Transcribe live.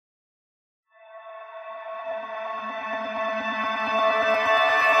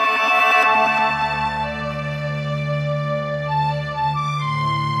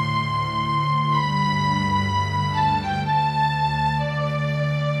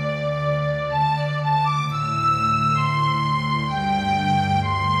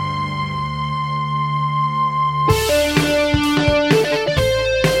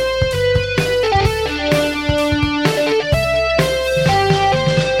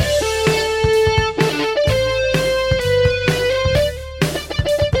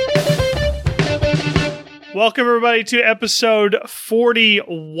welcome everybody to episode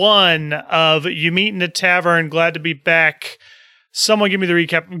 41 of You Meet in a Tavern. Glad to be back. Someone give me the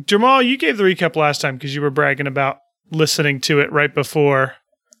recap. Jamal, you gave the recap last time because you were bragging about listening to it right before.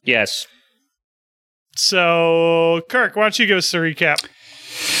 Yes. So, Kirk, why don't you give us the recap?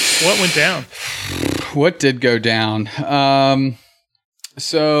 What went down? What did go down?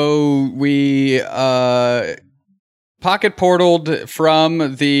 So we pocket portaled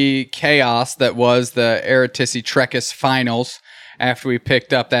from the chaos that was the Eretisi Trekkus finals after we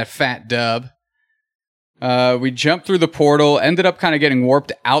picked up that fat dub. We jumped through the portal, ended up kind of getting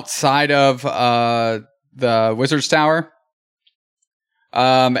warped outside of the Wizard's Tower.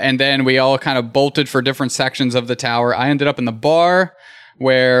 And then we all kind of bolted for different sections of the tower. I ended up in the bar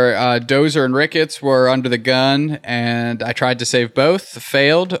where Dozer and Ricketts were under the gun, and I tried to save both.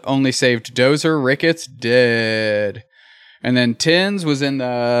 Failed. Only saved Dozer. Ricketts dead. And then Tins was in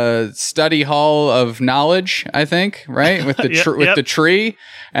the study hall of knowledge, I think, right? With the with the tree.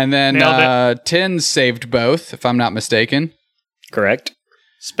 And then Tins saved both, if I'm not mistaken. Correct.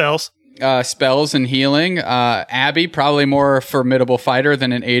 Spells. Spells and healing. Abby, probably more formidable fighter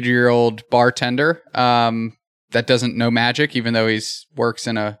than an 80-year-old bartender that doesn't know magic, even though he's works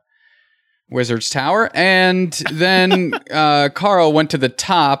in a wizard's tower. And then Carl went to the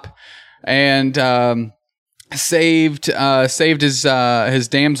top and saved his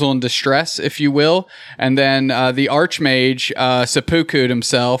damsel in distress, if you will. And then the archmage seppuku'd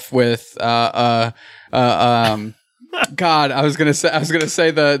himself with God, I was gonna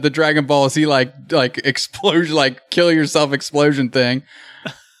say the Dragon Ball Z like explosion, like kill yourself explosion thing.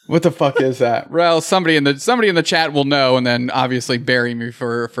 What the fuck is that? Well, somebody in the chat will know, and then obviously bury me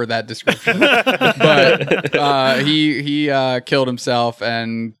for that description. But he killed himself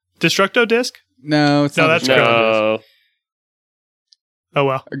and Destructo Disc? No, it's not. That's no. Oh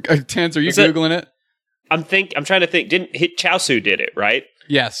well. Tans, are you Googling it? I'm trying to think. Didn't hit Chaozu did it, right?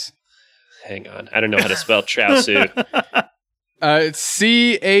 Yes. Hang on. I don't know how to spell Chaozu. It's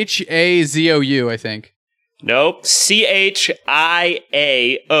Chazou, I think. Nope. Chiaotzu.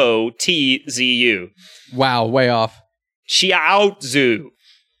 Wow, way off. Xiaozu.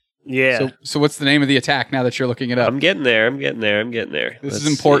 Yeah. So what's the name of the attack now that you're looking it up? I'm getting there. This is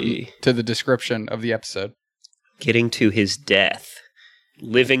important to the description of the episode. Getting to his death.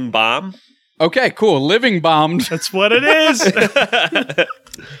 Living bomb? Okay, cool. Living bombed. That's what it is.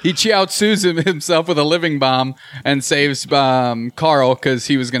 He Chiaotzus himself with a living bomb and saves Carl because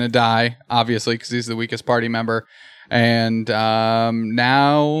he was going to die, obviously, because he's the weakest party member. And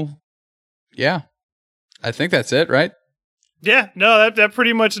now, yeah, I think that's it, right? Yeah, no, that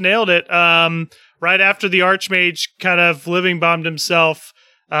pretty much nailed it. Right after the Archmage kind of living bombed himself,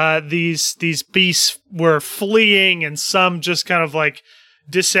 these beasts were fleeing, and some just kind of like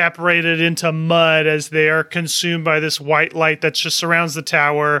disapparated into mud as they are consumed by this white light that just surrounds the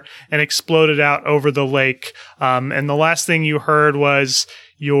tower and exploded out over the lake. And the last thing you heard was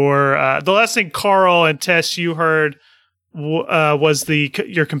the last thing Carl and Tess you heard was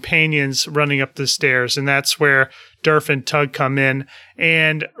your companions running up the stairs, and that's where Durf and Tug come in.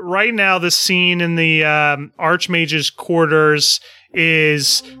 And right now, the scene in the Archmage's quarters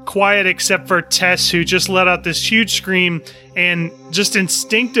is quiet except for Tess, who just let out this huge scream and just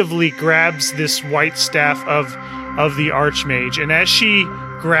instinctively grabs this white staff of the Archmage. And as she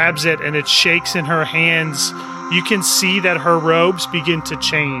grabs it and it shakes in her hands, you can see that her robes begin to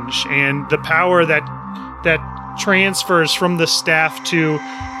change, and the power that transfers from the staff to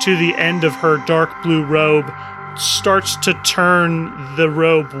the end of her dark blue robe starts to turn the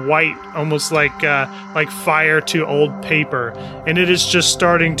robe white, almost like fire to old paper. And it is just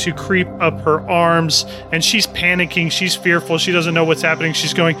starting to creep up her arms, and she's panicking, she's fearful, she doesn't know what's happening.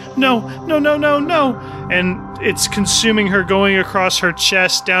 She's going, no, no, no, no, no. And it's consuming her, going across her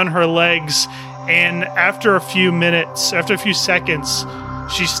chest, down her legs. And after a few seconds,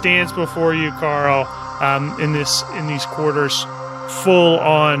 she stands before you, Carl, in these quarters, full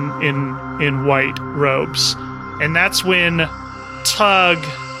on in white robes. And that's when Tug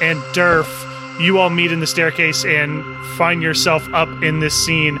and Durf, you all meet in the staircase and find yourself up in this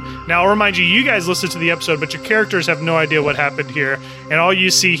scene. Now, I'll remind you, you guys listened to the episode, but your characters have no idea what happened here. And all you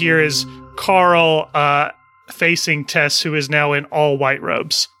see here is Carl facing Tess, who is now in all white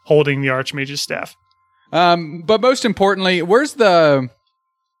robes, holding the Archmage's staff. But most importantly, where's the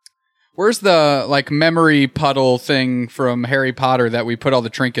like memory puddle thing from Harry Potter that we put all the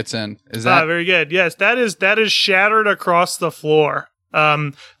trinkets in? Is that very good? Yes, that is shattered across the floor.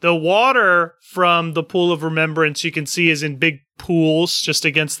 The water from the pool of remembrance you can see is in big pools just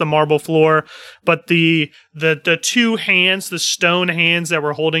against the marble floor, but the two hands, the stone hands that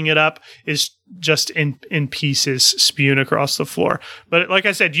were holding it up, is just in pieces, spewing across the floor. But like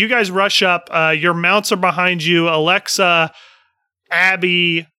I said, you guys rush up. Your mounts are behind you. Alexa,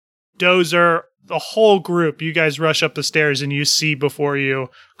 Abby, Dozer, the whole group. You guys rush up the stairs, and you see before you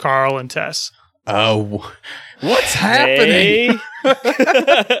Carl and Tess. Oh, what's happening?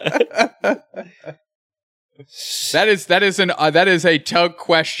 That is a Tug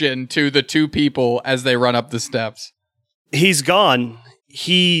question to the two people as they run up the steps. He's gone.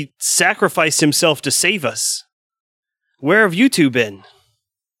 He sacrificed himself to save us. Where have you two been?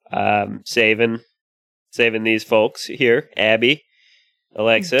 Saving these folks here. Abby,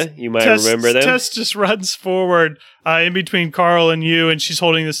 Alexa, you might remember them. Tess just runs forward in between Carl and you, and she's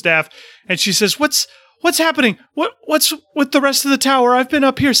holding the staff, and she says, "What's happening? What's with the rest of the tower? I've been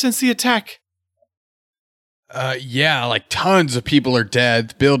up here since the attack." Yeah, like tons of people are dead.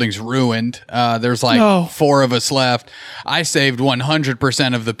 The building's ruined. There's like 4 of us left. I saved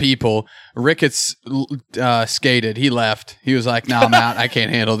 100% of the people. Ricketts skated. He left. He was like, "No, I'm out. I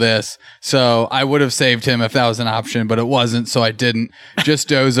can't handle this." So I would have saved him if that was an option, but it wasn't, so I didn't. Just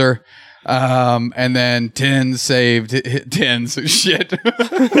Dozer. And then Tins saved Tins. Shit.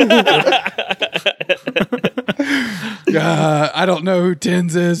 I don't know who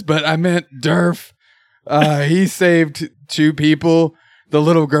Tins is, but I meant Durf. He saved 2 people, the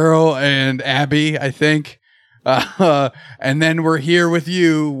little girl and Abby, I think. And then we're here with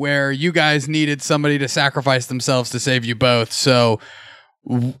you where you guys needed somebody to sacrifice themselves to save you both. So,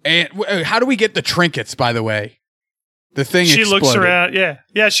 how do we get the trinkets, by the way? The thing she exploded. Looks around.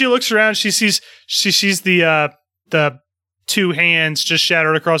 Yeah. She looks around. She sees the 2 hands just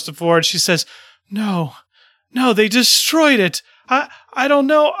shattered across the floor, and she says, "No, they destroyed it. I don't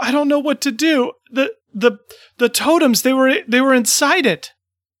know what to do. The totems, they were inside it."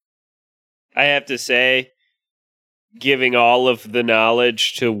 I have to say, giving all of the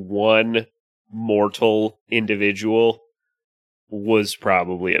knowledge to one mortal individual was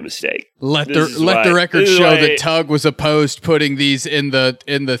probably a mistake. Let the record show that Tug was opposed putting these in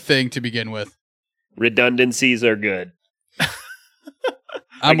the thing to begin with. Redundancies are good.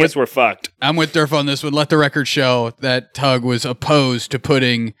 I guess we're fucked. I'm with Durf on this one. Let the record show that Tug was opposed to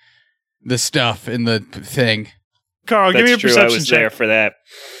putting the stuff in the thing. Carl, give me a perception check. I was there for that.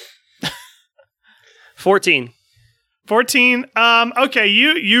 14. 14. Okay,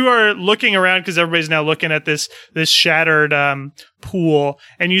 you are looking around because everybody's now looking at this shattered pool,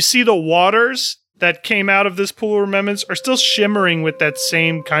 and you see the waters that came out of this pool of remembrance are still shimmering with that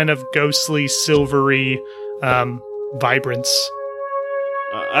same kind of ghostly, silvery vibrance.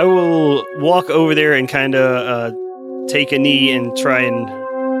 I will walk over there and kind of take a knee and try and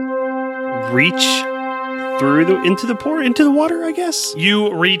reach through into the water, I guess.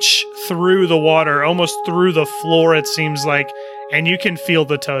 You reach through the water, almost through the floor, it seems like, and you can feel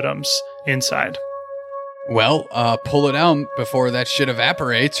the totems inside. Well, pull it out before that shit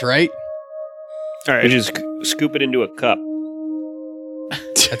evaporates, right? All right. We just scoop it into a cup.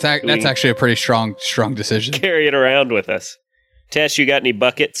 That's actually a pretty strong decision. Carry it around with us. Tess, you got any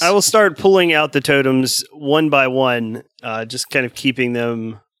buckets? I will start pulling out the totems one by one, just kind of keeping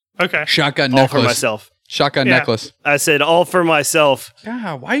them. Okay. Shotgun all necklace. for myself. Shotgun necklace. I said all for myself.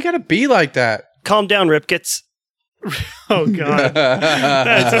 God, why you gotta be like that? Calm down, Ripkits. Oh, God.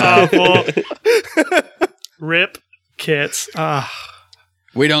 That's awful. Rip Kits.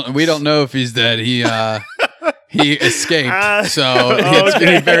 We don't know if he's dead. He escaped, so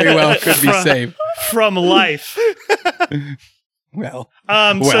he very well could be saved from life. Well.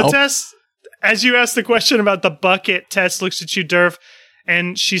 So Tess, as you ask the question about the bucket, Tess looks at you, Durf,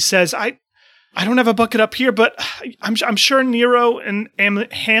 and she says, I don't have a bucket up here, but I'm sure Nero and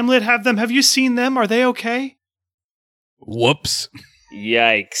Hamlet have them. Have you seen them? Are they okay? Whoops.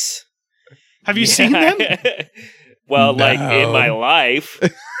 Yikes. Have you seen them? Well, no. Like in my life.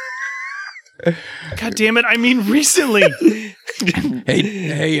 God damn it. I mean, recently.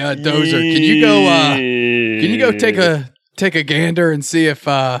 Hey, Dozer, can you go take a gander and see if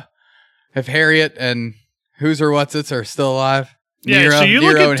Harriet and who's or what's it's are still alive? Yeah, so you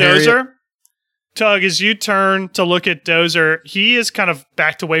look at Dozer. Tug, as you turn to look at Dozer, he is kind of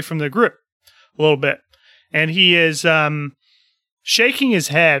backed away from the group a little bit. And he is shaking his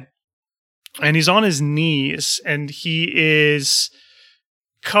head, and he's on his knees, and he is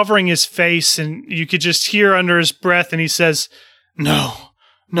covering his face, and you could just hear under his breath, and he says, No.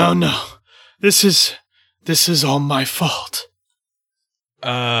 This is all my fault.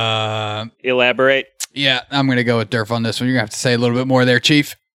 Elaborate. Yeah, I'm going to go with Durf on this one. You're going to have to say a little bit more there,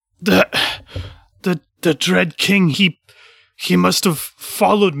 Chief. The Dread King, he he must have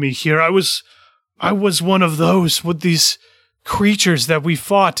followed me here. I was one of those with these creatures that we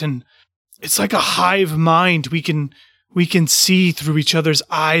fought, and it's like a hive mind. We can see through each other's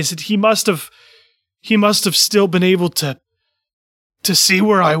eyes. And he must have still been able to see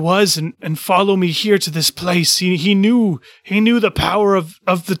where I was and follow me here to this place. He knew the power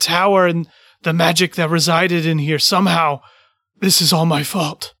of the tower and the magic that resided in here. Somehow, this is all my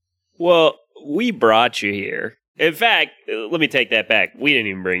fault. Well, we brought you here. In fact, let me take that back. We didn't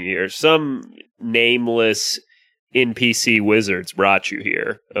even bring you here. Some nameless NPC wizards brought you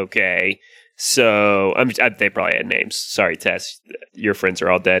here, okay? So, they probably had names. Sorry, Tess. Your friends are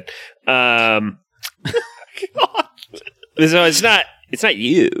all dead. So it's not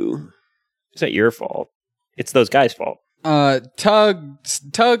you. It's not your fault. It's those guys' fault.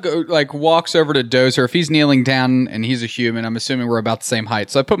 Tug like walks over to Dozer. If he's kneeling down and he's a human, I'm assuming we're about the same height.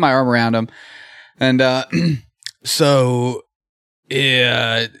 So I put my arm around him, and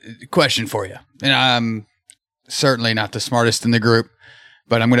question for you. And I'm certainly not the smartest in the group,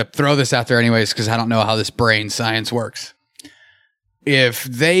 but I'm going to throw this out there anyways because I don't know how this brain science works. If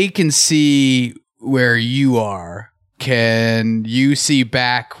they can see where you are, can you see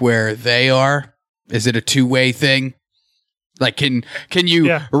back where they are? Is it a two-way thing? Like, can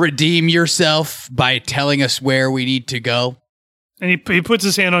you redeem yourself by telling us where we need to go? And he puts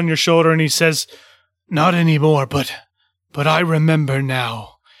his hand on your shoulder and he says, "Not anymore, but I remember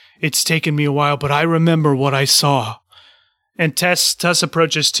now. It's taken me a while, but I remember what I saw." And Tess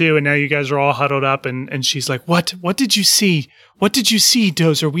approaches too, and now you guys are all huddled up, and she's like, What did you see? What did you see,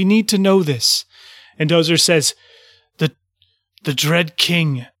 Dozer? We need to know this." And Dozer says, The Dread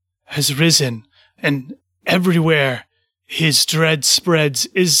King has risen, and everywhere his dread spreads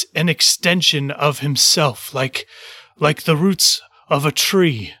is an extension of himself, like the roots of a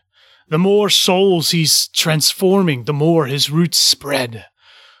tree. The more souls he's transforming, the more his roots spread.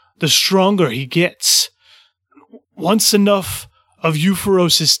 The stronger he gets. Once enough of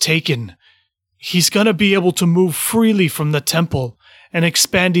Euphoros is taken, he's going to be able to move freely from the temple and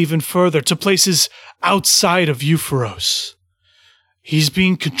expand even further to places outside of Euphoros. He's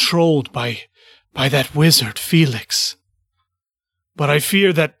being controlled by that wizard, Felix. But I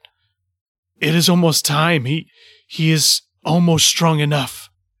fear that it is almost time. He is almost strong enough.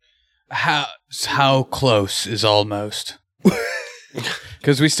 How close is almost?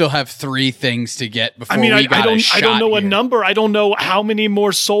 Because we still have 3 things to get before I don't know a number. I don't know how many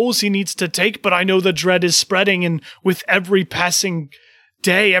more souls he needs to take, but I know the dread is spreading, and with every passing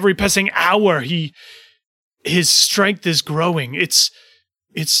day, every passing hour, his strength is growing.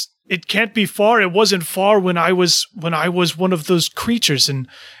 It can't be far. It wasn't far when I was one of those creatures, and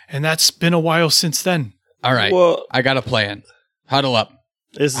that's been a while since then. All right. Well, I got a plan. Huddle up.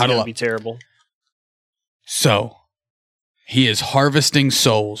 This is going to be terrible. So, he is harvesting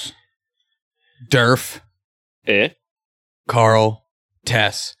souls. Durf. Carl.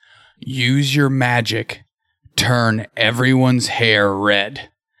 Tess. Use your magic. Turn everyone's hair red.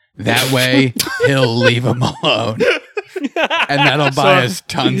 That way, he'll leave them alone. And that'll buy us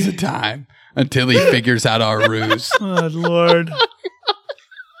tons of time until he figures out our ruse. Oh, Lord.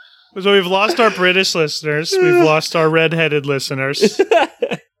 So we've lost our British listeners. We've lost our redheaded listeners.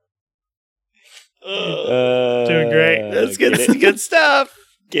 Doing great. That's good stuff.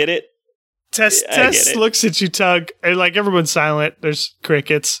 Get it? Tess looks at you, Tug, and like everyone's silent. There's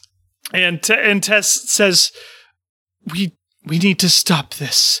crickets. And Tess says, We need to stop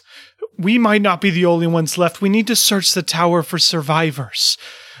this. We might not be the only ones left. We need to search the tower for survivors.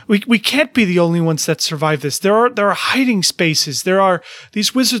 We can't be the only ones that survive this. There are hiding spaces.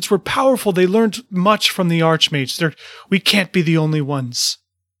 These wizards were powerful. They learned much from the Archmage. We can't be the only ones.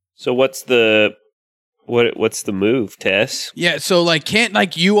 So what's the move, Tess? Yeah, so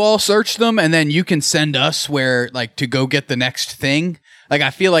can't you all search them and then you can send us where to go get the next thing? I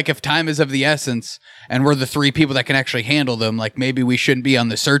feel like if time is of the essence and we're the 3 people that can actually handle them, maybe we shouldn't be on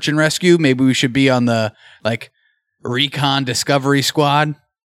the search and rescue. Maybe we should be on the recon discovery squad,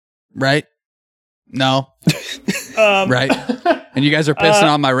 right? No. Right? And you guys are pissing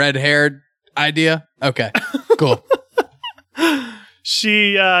on my red-haired idea? Okay, cool.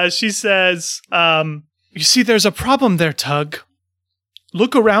 She says, you see, there's a problem there, Tug.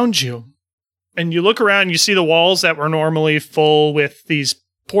 Look around you. And you look around, you see the walls that were normally full with these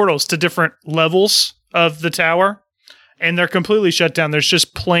portals to different levels of the tower, and they're completely shut down. There's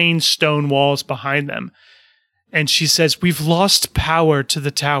just plain stone walls behind them. And she says, we've lost power to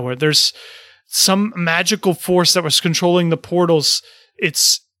the tower. There's some magical force that was controlling the portals.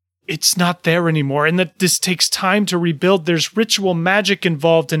 It's not there anymore, and that this takes time to rebuild. There's ritual magic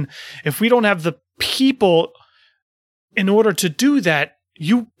involved, and if we don't have the people in order to do that,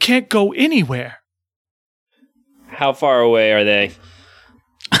 you can't go anywhere. How far away are they?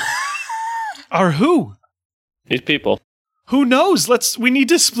 Or who? These people. Who knows? We need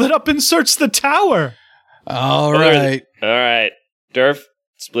to split up and search the tower. All right. All right. Durf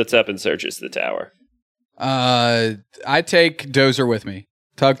splits up and searches the tower. I take Dozer with me.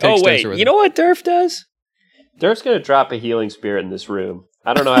 Tug takes Dozer with you know what Durf does? Durf's going to drop a healing spirit in this room.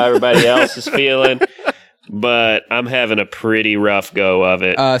 I don't know how everybody else is feeling, but I'm having a pretty rough go of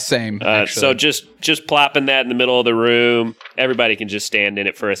it. Same. So just plopping that in the middle of the room. Everybody can just stand in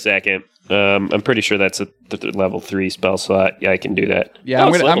it for a second. I'm pretty sure that's a level 3 spell slot. Yeah, I can do that. Yeah,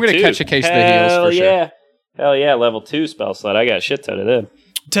 I'm going to catch a case of the heals for sure. Hell yeah, level 2 spell slot. I got a shit ton of them.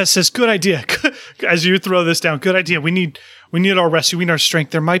 Tess says, good idea. As you throw this down, good idea. We need our rescue. We need our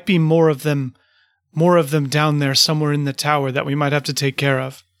strength. There might be more of them down there somewhere in the tower that we might have to take care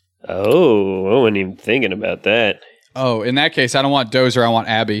of. Oh, I wasn't even thinking about that. Oh, in that case, I don't want Dozer. I want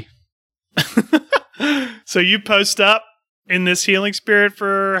Abby. So you post up in this healing spirit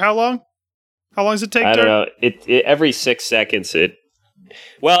for how long? How long does it take? I don't know. It every 6 seconds.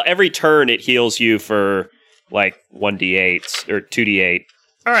 Every turn it heals you for like 1d8 or 2d8.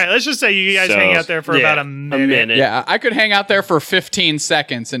 All right, let's just say you guys hang out there for about a minute. Yeah, I could hang out there for 15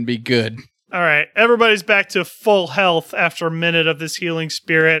 seconds and be good. All right, everybody's back to full health after a minute of this healing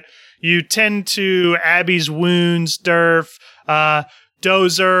spirit. You tend to Abby's wounds, Durf.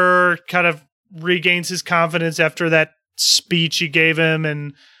 Dozer kind of regains his confidence after that speech you gave him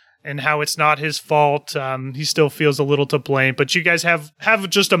and how it's not his fault. He still feels a little to blame, but you guys have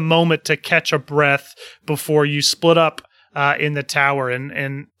just a moment to catch a breath before you split up in the tower.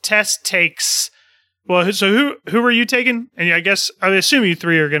 And Tess takes... Well, so who are you taking? And I assume you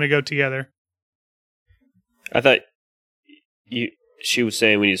three are going to go together. I thought she was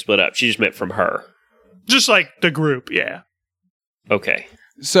saying when you split up. She just meant from her. Just like the group, yeah. Okay.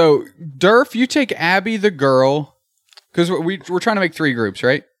 So, Durf, you take Abby the girl, because we're trying to make 3 groups,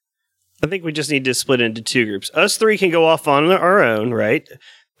 right? I think we just need to split into 2 groups. Us 3 can go off on our own, right?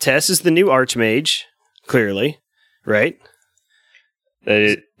 Tess is the new Archmage, clearly, right?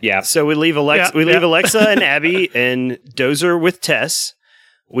 Yeah. So we leave Alexa. Leave Alexa and Abby and Dozer with Tess.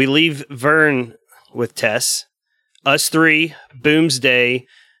 We leave Vern with Tess. Us 3, Boomsday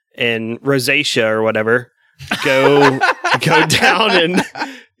and Rosacea or whatever, go down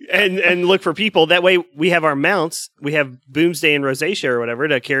and look for people. That way we have our mounts. We have Boomsday and Rosacea or whatever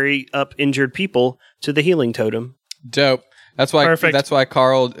to carry up injured people to the healing totem. Dope. That's why. Perfect. That's why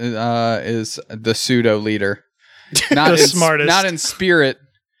Carl is the pseudo leader. Not The smartest. Not in spirit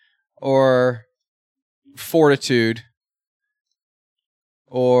or fortitude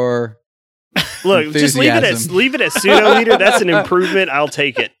or Look, just leave it as pseudo leader. That's an improvement. I'll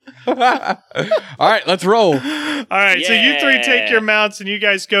take it. All right, let's roll. All right, so you three take your mounts and you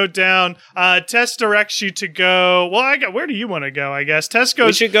guys go down. Tess directs you to go. Well, where do you want to go? I guess Tess goes.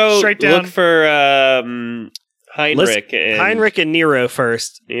 We should go straight down. look for Heinrich and Nero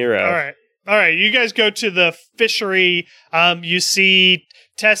first. Nero. All right. You guys go to the fishery. You see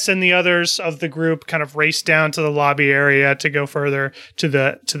Tess and the others of the group kind of race down to the lobby area to go further to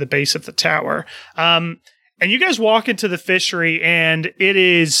the base of the tower. And you guys walk into the fishery, and it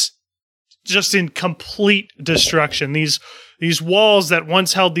is just in complete destruction. These walls that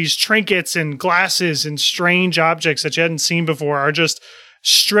once held these trinkets and glasses and strange objects that you hadn't seen before are just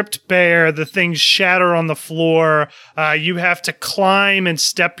stripped bare. The things shatter on the floor. You have to climb and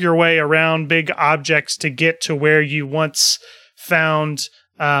step your way around big objects to get to where you once found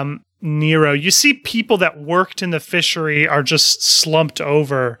Nero. You see people that worked in the fishery are just slumped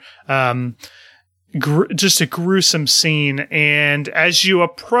over. Just a gruesome scene. And as you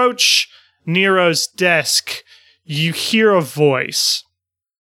approach Nero's desk, you hear a voice.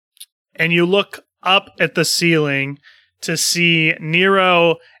 And you look up at the ceiling to see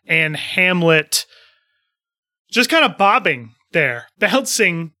Nero and Hamlet just kind of bobbing there,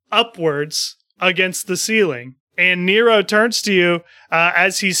 bouncing upwards against the ceiling. And Nero turns to you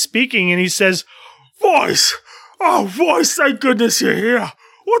as he's speaking, and he says, "Voice! Oh, Voice, thank goodness you're here.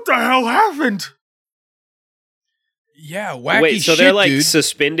 What the hell happened?" Yeah, wacky Wait, so shit, they're like dude.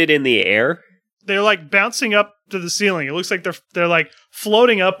 suspended in the air? They're like bouncing up to the ceiling. It looks like they're like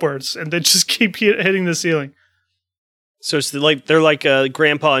floating upwards, and they just keep hitting the ceiling. So it's like they're like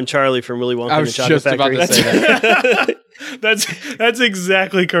Grandpa and Charlie from Willy Wonka I and was the Chocolate just about Factory. to say that. That's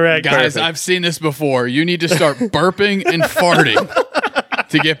exactly correct. Guys, Perfect. I've seen this before. You need to start burping and farting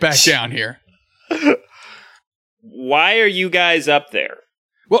to get back down here. Why are you guys up there?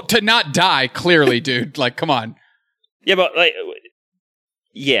 Well, to not die, clearly, dude. Like, come on. Yeah, but like,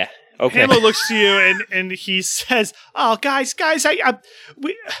 yeah, Okay. Hamlet looks to you and he says, "Oh, guys,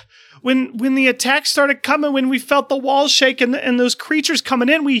 when the attack started coming, when we felt the walls shake and those creatures coming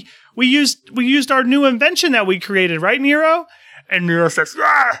in, we used our new invention that we created, right, Nero?" And Nero says,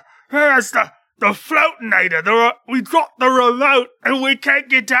 "That's the floatinator. We dropped the remote and we can't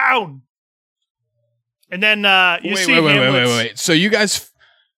get down." And then Wait. So you guys,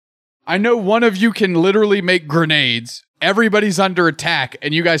 I know one of you can literally make grenades. Everybody's under attack,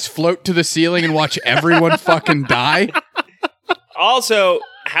 and you guys float to the ceiling and watch everyone fucking die? Also,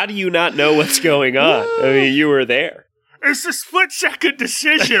 how do you not know what's going on? I mean, you were there. It's a split-second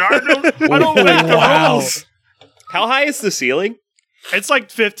decision. I don't make the rules. How high is the ceiling? It's like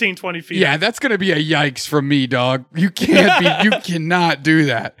 15, 20 feet. Yeah, that's going to be a yikes from me, dog. You cannot do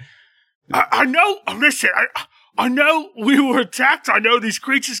that. I know. Listen, I know we were attacked. I know these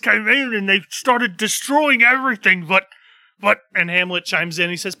creatures came in and they started destroying everything. But, and Hamlet chimes in.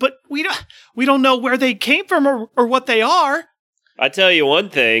 He says, "But we don't know where they came from or what they are." I tell you one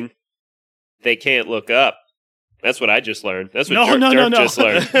thing: they can't look up. That's what I just learned. That's what Dirk just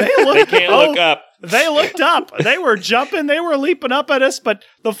learned. They can't look up. They looked up. They were jumping. They were leaping up at us. But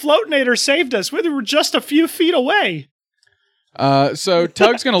the floatinator saved us. We were just a few feet away. So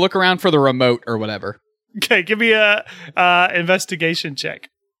Tug's going to look around for the remote or whatever. Okay, give me a investigation check.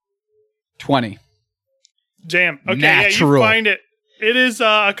 20. Jam. Okay, Natural. Yeah, you find it. It is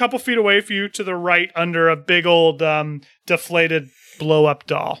a couple feet away from you to the right under a big old deflated blow-up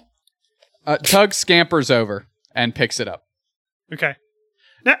doll. Tug scampers over and picks it up. Okay.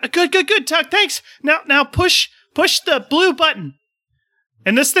 Now, good, Tug. Thanks. Now push the blue button.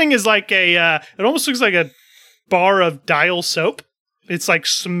 And this thing is like it almost looks like a bar of dial soap. It's like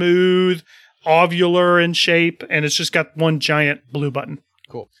smooth, ovular in shape, and it's just got one giant blue button.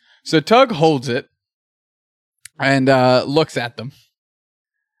 Cool. So Tug holds it and looks at them.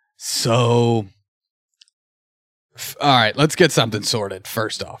 So, all right, let's get something sorted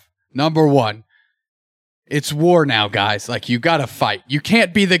first off. Number one, it's war now, guys. Like, you gotta fight. You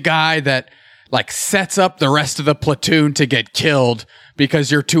can't be the guy that, like, sets up the rest of the platoon to get killed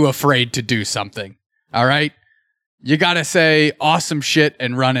because you're too afraid to do something. All right? You gotta say awesome shit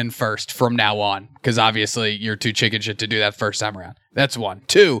and run in first from now on, because obviously you're too chicken shit to do that first time around. That's one.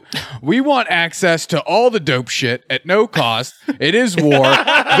 Two, we want access to all the dope shit at no cost. It is war. We're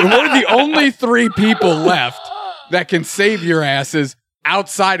the only 3 people left that can save your asses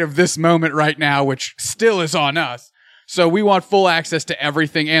outside of this moment right now, which still is on us. So we want full access to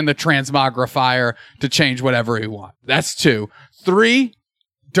everything and the transmogrifier to change whatever we want. That's 2. 3,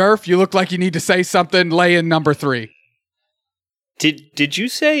 Durf, you look like you need to say something. Lay in number 3. Did you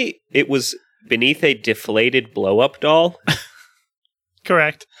say it was beneath a deflated blow-up doll?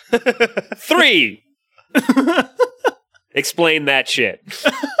 Correct. 3! Explain that shit.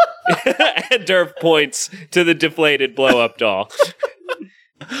 And Durf points to the deflated blow-up doll.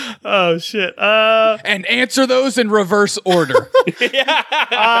 Oh, shit. And answer those in reverse order.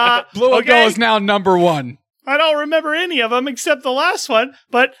 Blow-up doll is now number 1. I don't remember any of them except the last one,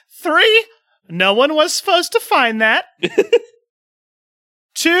 but 3, no one was supposed to find that.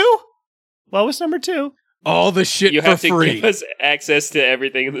 2, what was number 2? All the shit you for free. You have to give us access to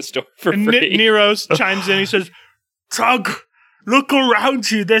everything in the store for free. Nero chimes in. He says, "Tug, look around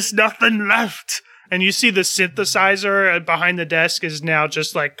you. There's nothing left." And you see the synthesizer behind the desk is now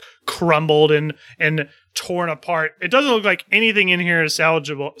just like crumbled and torn apart. It doesn't look like anything in here is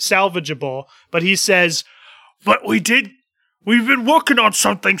salvageable. But he says, "But we've been working on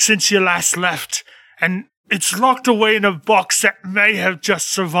something since you last left. And it's locked away in a box that may have just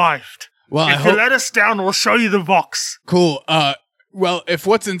survived. Well, if you let us down, we'll show you the box." Cool. Well, if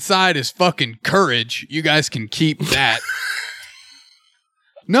what's inside is fucking courage, you guys can keep that.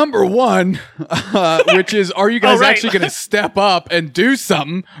 Number 1, which is, are you guys actually going to step up and do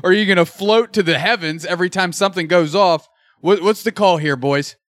something? Or are you going to float to the heavens every time something goes off? What's the call here,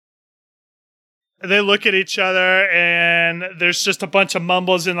 boys? They look at each other, and there's just a bunch of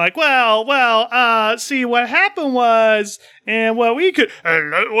mumbles and like, see, what happened was, and what we could, what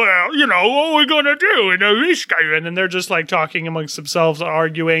are we going to do in this game? And then they're just like talking amongst themselves,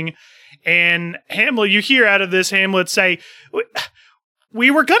 arguing. And Hamlet, you hear out of this Hamlet say,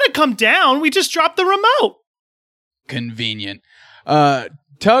 "We were going to come down. We just dropped the remote." Convenient.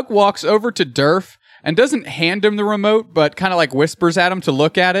 Tug walks over to Durf and doesn't hand him the remote, but kind of like whispers at him to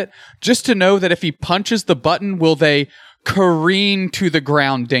look at it, just to know that if he punches the button, will they careen to the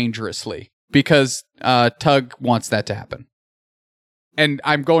ground dangerously? Because Tug wants that to happen. And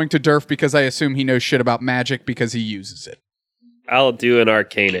I'm going to Durf because I assume he knows shit about magic because he uses it. I'll do an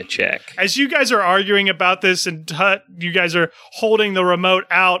Arcana check. As you guys are arguing about this and you guys are holding the remote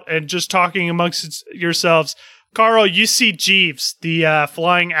out and just talking amongst yourselves, Carl, you see Jeeves, the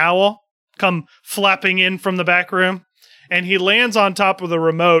flying owl, come flapping in from the back room, and he lands on top of the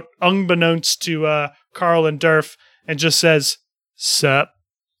remote, unbeknownst to Carl and Durf, and just says, "Sup,"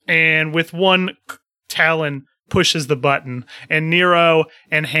 and with one talon pushes the button, and Nero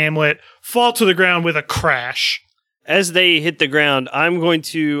and Hamlet fall to the ground with a crash. As they hit the ground, I'm going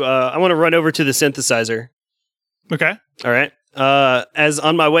to I want to run over to the synthesizer. Okay. All right. As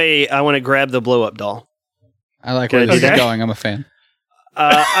on my way, I want to grab the blow up doll. I like where this is going. I'm a fan.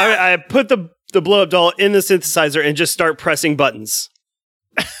 I put the blow up doll in the synthesizer and just start pressing buttons.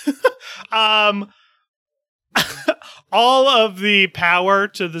 All of the power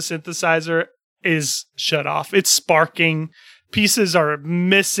to the synthesizer is shut off. It's sparking. Pieces are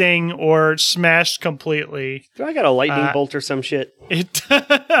missing or smashed completely. Do I got a lightning bolt or some shit?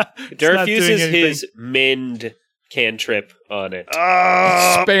 Durf uses his mend cantrip on it.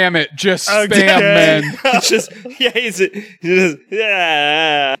 Spam it. Just spam, Okay. man. He's just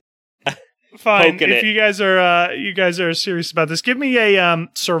Fine. poking If it. you guys are serious about this, give me a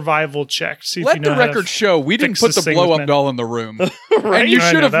survival check. See if Let you know the how to record show we didn't fix put this the thing blow with up men. doll in the room. Right? And you I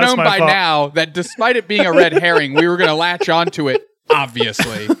should know, have that's known my by fault. now that despite it being a red herring, we were going to latch onto it,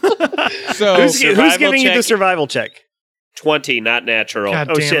 obviously. So Who's Survival giving you the check. survival check? 20, not natural. God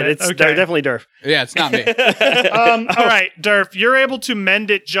Oh damn shit! it. It's Okay. definitely Durf. yeah, it's not me. All right, Durf, you're able to mend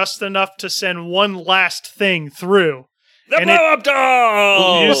it just enough to send one last thing through. The And blow up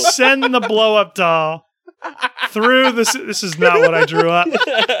doll! You send the blow-up doll through the... This is not what I drew up.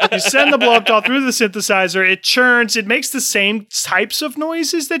 You send the blow-up doll through the synthesizer. It churns. It makes the same types of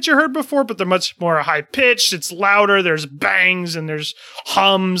noises that you heard before, but they're much more high-pitched. It's louder. There's bangs and there's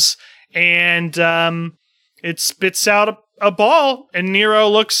hums. And it spits out a ball. And Nero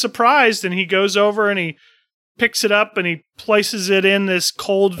looks surprised, and he goes over and he picks it up and he places it in this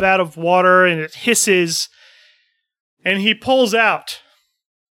cold vat of water, and it hisses. And he pulls out...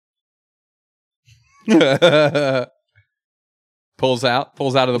 Pulls out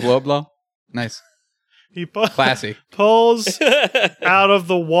of the blow up doll. Nice. He Classy. pulls out of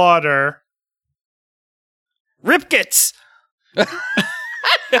the water. Ripkits.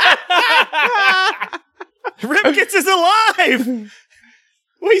 Ripkits is alive.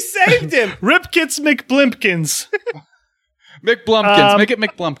 We saved him. Ripkits McBlimpkins. McBlumpkins. Make it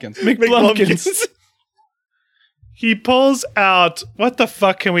McBlumpkins. McBlumpkins. He pulls out. What the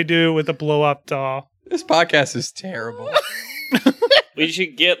fuck can we do with a blow up doll? This podcast is terrible. We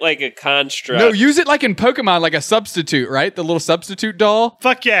should get like a construct. No, use it like in Pokemon, like a substitute, right? The little substitute doll.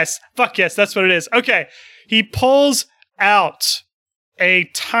 Fuck yes. Fuck yes. That's what it is. Okay. He pulls out a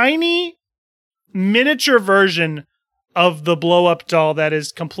tiny miniature version of the blow up doll that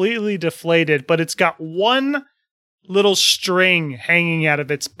is completely deflated, but it's got one little string hanging out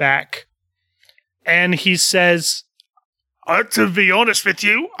of its back. And he says, to be honest with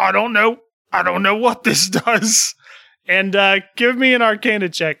you, I don't know what this does. And give me an Arcana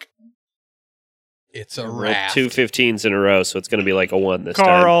check. It's a Rolled raft. 2 15s in a row, so it's going to be like a 1 this time.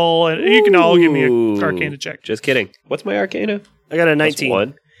 Carl, and you can all give me Ooh. an Arcana check. Just kidding. What's my Arcana? I got a Plus 19.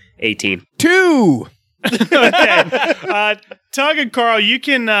 1. 18. 2. Okay. Tug and Carl, you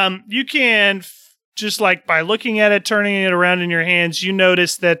can just like by looking at it, turning it around in your hands, you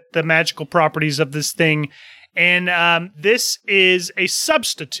notice that the magical properties of this thing, and this is a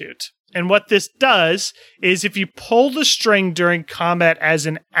substitute. And what this does is if you pull the string during combat as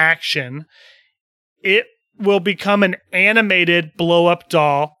an action, it will become an animated blow-up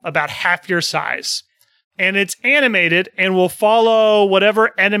doll about half your size. And it's animated and will follow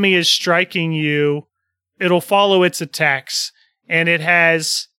whatever enemy is striking you. It'll follow its attacks. And it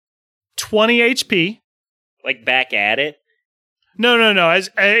has 20 HP. Like back at it? No.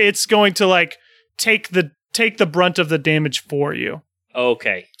 It's going to like take the brunt of the damage for you.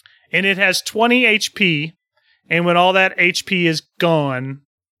 Okay. And it has 20 HP. And when all that HP is gone,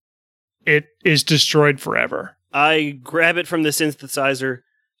 it is destroyed forever. I grab it from the synthesizer,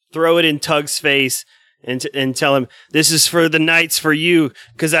 throw it in Tug's face, and tell him, "This is for the knights for you,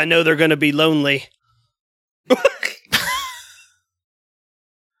 because I know they're going to be lonely."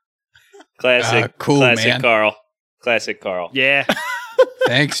 Classic. Cool, Classic man. Carl. Classic Carl. Yeah,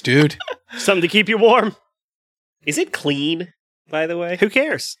 Thanks, dude. something to keep you warm. Is it clean, by the way? Who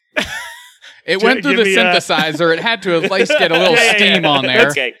cares? It went through the Give me, synthesizer. It had to at least get a little Yeah. steam on there.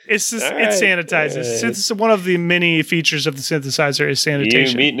 Okay. It's just, All it right. sanitizes. It's one of the many features of the synthesizer is You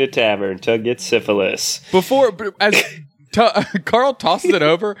sanitation. meet in a tavern. Tug gets syphilis. Before, as Carl tosses it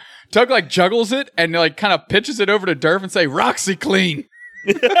over. Tug like juggles it and like kind of pitches it over to Durf and say, "Roxy clean."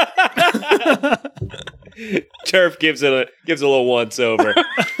 Turf gives a little once over.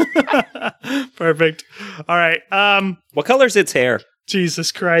 Perfect. All right. What color's its hair?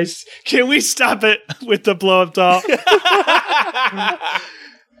 Jesus Christ. Can we stop it with the blow up doll?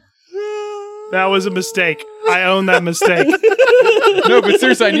 That was a mistake. I own that mistake. No, but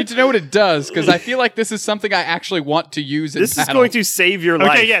seriously, I need to know what it does because I feel like this is something I actually want to use in This is battle. going to save your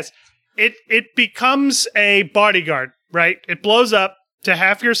life. Okay, yes. It becomes a bodyguard, right? It blows up to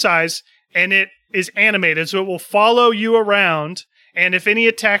half your size and it is animated, so it will follow you around. And if any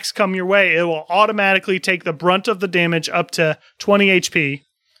attacks come your way, it will automatically take the brunt of the damage up to 20 HP.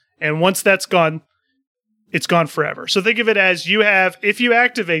 And once that's gone, it's gone forever. So think of it as you have, if you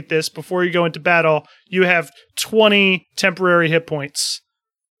activate this before you go into battle, you have 20 temporary hit points.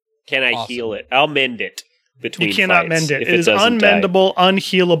 Can I heal it? I'll mend it between You cannot fights mend it. if It is doesn't die. unmendable,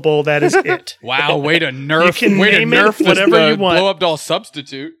 unhealable. That is it. Wow, way to nerf! You can way to name it nerf whatever the you want. blow up doll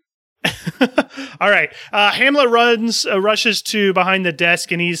substitute. All right. Hamlet rushes to behind the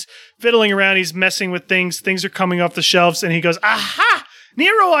desk, and he's fiddling around. He's messing with things. Things are coming off the shelves, and he goes, "Aha!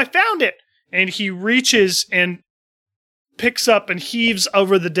 Nero, I found it!" And he reaches and picks up and heaves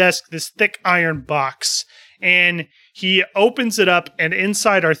over the desk this thick iron box. And he opens it up, and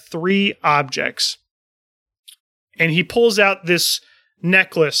inside are 3 objects. And he pulls out this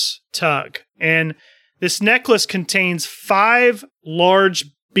necklace, Tug. And this necklace contains 5 large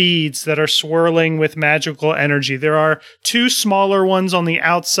beads that are swirling with magical energy. There are 2 smaller ones on the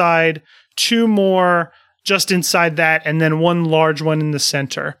outside, 2 more just inside that, and then 1 large one in the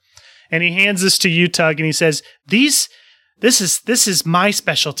center. And he hands this to you, Tug, and he says, This is my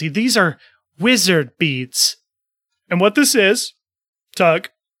specialty. These are wizard beads. And what this is, Tug,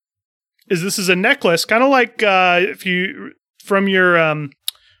 is this is a necklace, kind of like if you, from your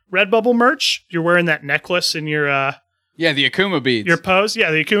Redbubble merch, you're wearing that necklace in your Yeah, the Akuma beads. your pose.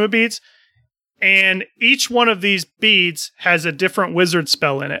 Yeah, the Akuma beads. And each one of these beads has a different wizard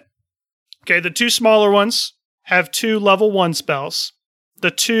spell in it. Okay, the 2 smaller ones have 2 level 1 spells.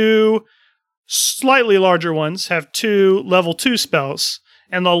 The 2 slightly larger ones have 2 level 2 spells.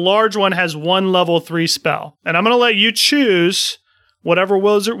 And the large one has 1 level 3 spell. And I'm going to let you choose whatever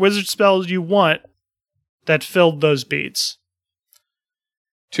wizard spells you want that filled those beads.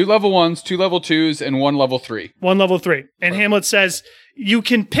 2 level 1s, 2 level 2s, and 1 level 3. 1 level 3. And Hamlet says, you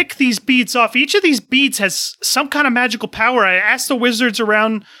can pick these beads off. Each of these beads has some kind of magical power. I asked the wizards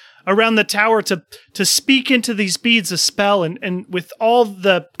around the tower to speak into these beads a spell and with all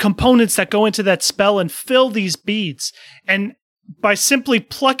the components that go into that spell and fill these beads. And by simply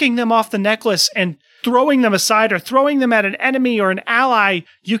plucking them off the necklace and throwing them aside or throwing them at an enemy or an ally,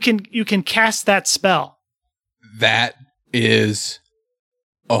 you can cast that spell. That is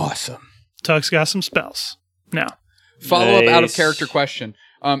awesome. Tug's got some spells. Now, Follow up out of Nice. character question.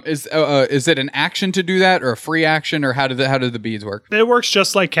 Is it an action to do that or a free action or how do the beads work? it works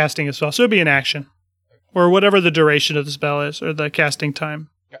just like casting a spell, so it'd be an action. Or whatever the duration of the spell is, or the casting time.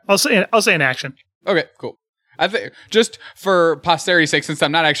 I'll say an action. Okay, cool. I think just for posterity's sake, since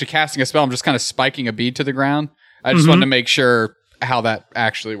I'm not actually casting a spell, I'm just kind of spiking a bead to the ground. I just wanted to make sure how that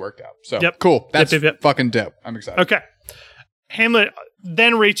actually worked out. So Yep. cool. That's Yep. fucking dope. I'm excited. Okay. Hamlet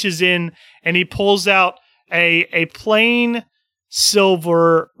then reaches in and he pulls out a plain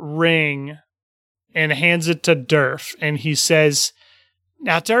silver ring and hands it to Durf. And he says,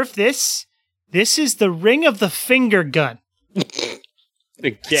 "Now, Durf, this is the ring of the finger gun."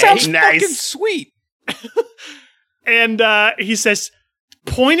 Okay. Sounds Nice. fucking sweet. And he says,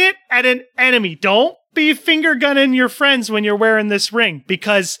 point it at an enemy. Don't be finger gunning your friends when you're wearing this ring,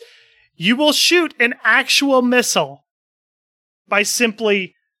 because you will shoot an actual missile by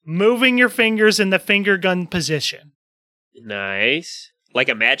simply moving your fingers in the finger gun position. Nice. Like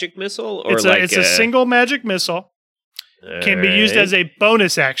a magic missile? Or It's like a single magic missile. Can be used as a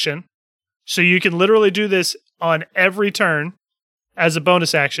bonus action. So you can literally do this on every turn as a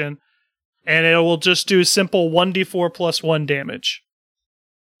bonus action. And it will just do simple 1d4 plus 1 damage.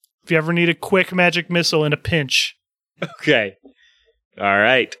 If you ever need a quick magic missile in a pinch. Okay. All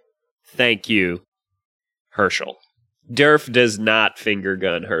right. Thank you, Herschel. Durf does not finger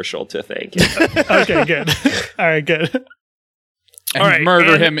gun Herschel to thank him. Okay, good. All right, good. And All right,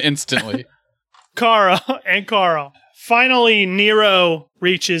 murder and- him instantly. Carl. Finally, Nero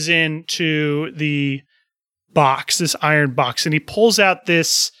reaches into the box, this iron box, and he pulls out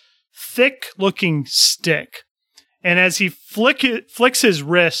this thick-looking stick. And as he flicks his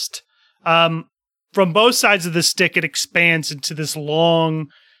wrist, from both sides of the stick, it expands into this long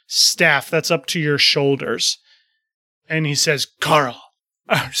staff that's up to your shoulders. and he says, Carl,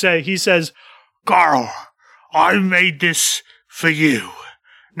 I made this for you.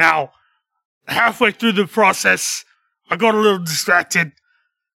 Now, halfway through the process, I got a little distracted.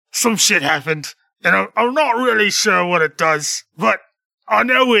 Some shit happened, and I'm not really sure what it does, but I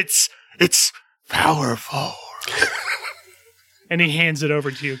know it's powerful. And he hands it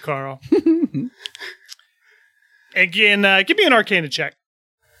over to you, Carl. Again, give me an Arcana check.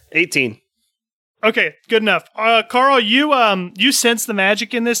 18. Okay, good enough. Carl, you sense the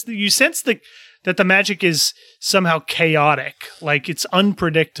magic in this. You sense that the magic is somehow chaotic, like it's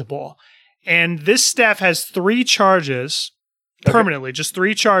unpredictable. And this staff has 3 charges permanently, just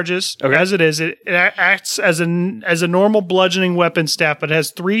 3 charges as it is. It acts as a normal bludgeoning weapon staff, but it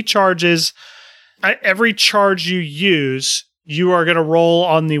has 3 charges. Every charge you use, you are going to roll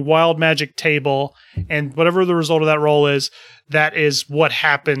on the wild magic table, and whatever the result of that roll is, that is what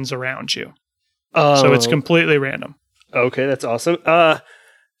happens around you. So it's completely random. Okay, that's awesome.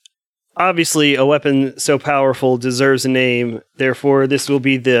 Obviously, a weapon so powerful deserves a name. Therefore, this will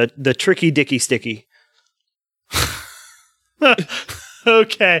be the Tricky Dicky Sticky.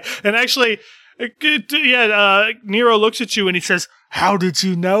 Okay, and actually, Nero looks at you and he says, "How did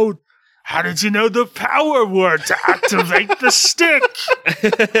you know? How did you know the power word to activate the stick?"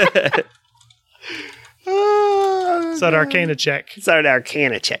 It's an Arcana check. It's an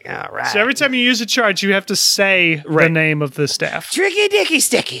Arcana check. All right. So every time you use a charge, you have to say the name of the staff. Tricky Dicky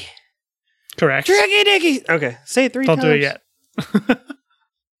Sticky. Correct. Tricky Dicky. Okay, say it 3 times. Don't do it yet.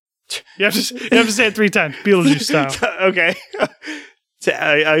 You have to say it 3 times, Beetlejuice style. Okay. So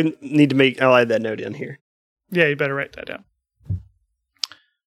I need to I'll add that note in here. Yeah, you better write that down.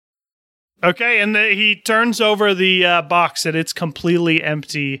 Okay, and he turns over the box and it's completely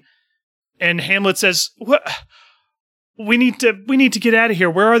empty. And Hamlet says, "What? We need to get out of here.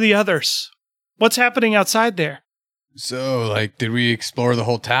 Where are the others? What's happening outside there?" So, like, did we explore the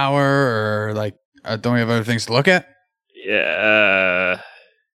whole tower, or like, don't we have other things to look at? Yeah.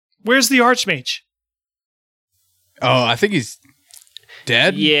 Where's the Archmage? Oh, I think he's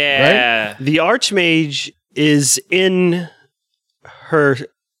dead. Yeah. Right? The Archmage is in her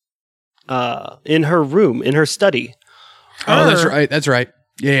room, in her study. Oh, that's right. That's right.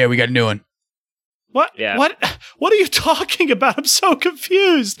 Yeah, we got a new one. What? Yeah. What are you talking about? I'm so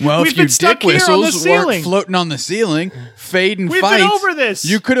confused. Well, We've if you been stuck dick here on the whistles weren't ceiling. floating on the ceiling, fading We've fights, been over this.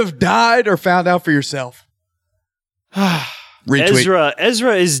 you could have died or found out for yourself. Retweet.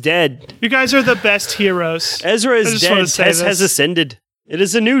 Ezra is dead. You guys are the best heroes. Ezra I is just dead. wanna say Tess this. has ascended. It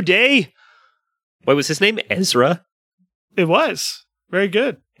is a new day. What was his name? Ezra? It was very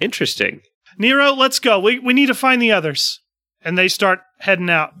good. Interesting. Nero, let's go. We need to find the others. And they start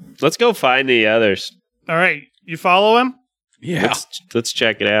heading out. Let's go find the others. All right, you follow him? Yeah. Let's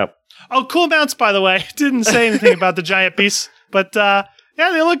check it out. Oh, cool mounts, by the way. Didn't say anything about the giant beasts, but yeah,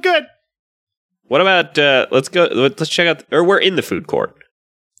 they look good. What about, let's check out, or we're in the food court.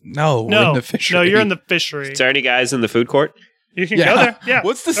 No, we're in the fishery. No, you're in the fishery. Is there any guys in the food court? You can go there. Yeah.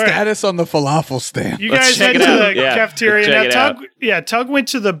 What's the All right. status on the falafel stand? You Let's guys check went it to out. the Yeah, cafeteria. let's check Now, it out. Tug went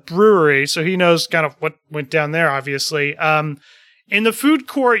to the brewery, so he knows kind of what went down there, obviously. In the food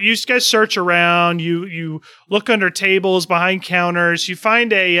court, you guys search around. You look under tables, behind counters. You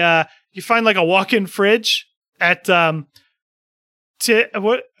find like a walk-in fridge at the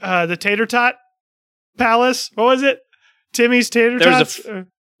Tater Tot Palace. What was it? Timmy's Tater Tots.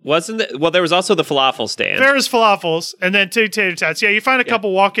 Wasn't it? Well, there was also the falafel stand. Ferris Falafels, and then 2 Tater Tots. Yeah, you find a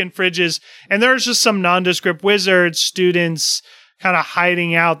couple walk-in fridges, and there's just some nondescript wizards, students kind of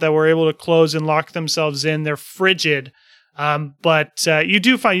hiding out that were able to close and lock themselves in. They're frigid. But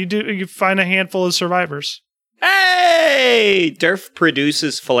you find a handful of survivors. Hey! Durf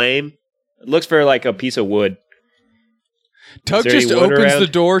produces flame. It looks very like a piece of wood. Tug Is there just any wood opens around? the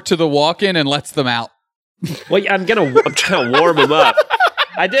door to the walk-in and lets them out. Well, I'm trying to warm them up.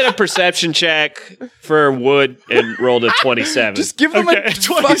 I did a perception check for wood and rolled a 27. Just give them a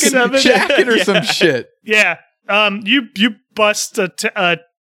 27. fucking jacket or some shit. Yeah. You bust a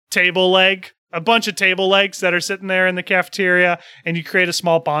table leg, a bunch of table legs that are sitting there in the cafeteria, and you create a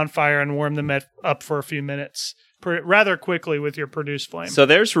small bonfire and warm them up for a few minutes, rather quickly with your produce flame. So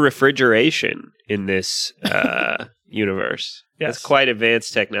there's refrigeration in this universe. Yes. That's quite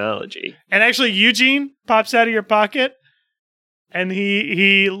advanced technology. And actually, Eugene pops out of your pocket, and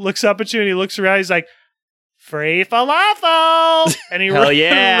he looks up at you, and he looks around. He's like, "Free falafel!" And he Hell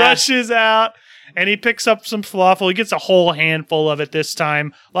yeah. rushes out, and he picks up some falafel. He gets a whole handful of it this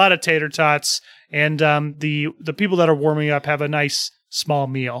time. A lot of tater tots, and the people that are warming up have a nice small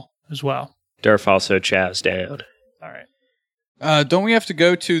meal as well. Durf also chows down. All right. Don't we have to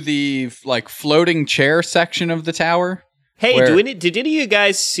go to the floating chair section of the tower? Hey, did any of you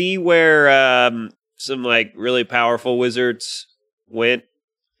guys see where some really powerful wizards went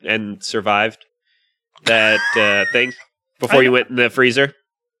and survived that thing before you went in the freezer?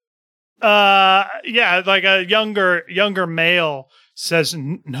 Yeah, like a younger male says,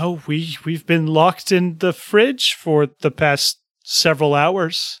 "No, we've been locked in the fridge for the past several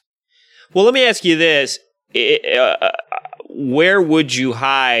hours." Well, let me ask you this. Where would you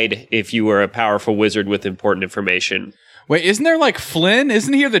hide if you were a powerful wizard with important information? Wait, isn't there Flynn?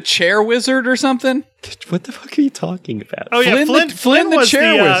 Isn't he the chair wizard or something? What the fuck are you talking about? Oh, yeah, Flynn the was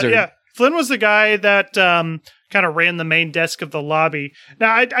chair wizard. Yeah, Flynn was the guy that kind of ran the main desk of the lobby.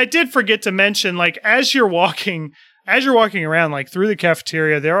 Now, I did forget to mention, as you're walking around, through the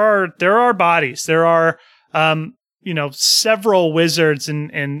cafeteria, there are bodies. There are, several wizards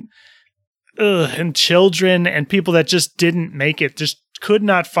and children and people that just didn't make it, just could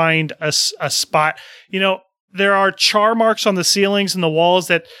not find a spot. There are char marks on the ceilings and the walls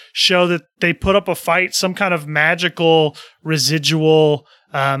that show that they put up a fight, some kind of magical residual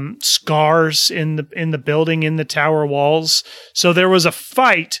scars in the building, in the tower walls. So there was a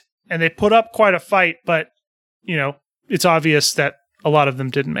fight, and they put up quite a fight, but it's obvious that a lot of them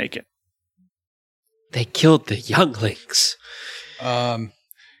didn't make it. They killed the younglings.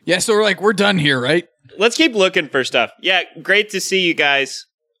 Yeah, so we're done here, right? Let's keep looking for stuff. Yeah, great to see you guys.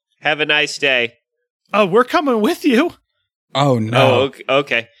 Have a nice day. Oh, we're coming with you. Oh, no. Oh,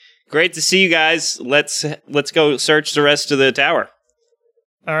 okay. Great to see you guys. Let's go search the rest of the tower.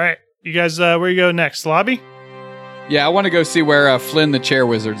 All right. You guys, where you go next? Lobby? Yeah, I want to go see where Flynn the chair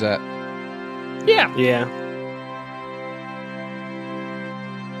wizard's at. Yeah. Yeah.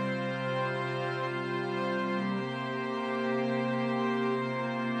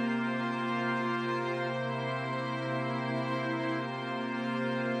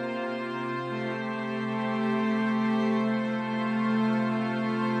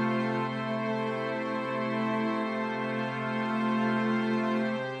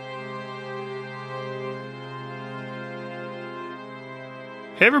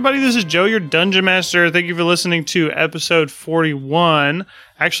 Hey everybody, this is Joe, your Dungeon Master. Thank you for listening to episode 41.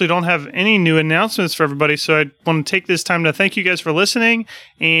 I actually don't have any new announcements for everybody, so I want to take this time to thank you guys for listening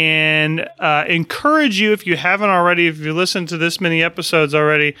and encourage you, if you haven't already, if you listened to this many episodes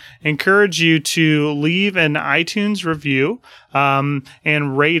already, encourage you to leave an iTunes review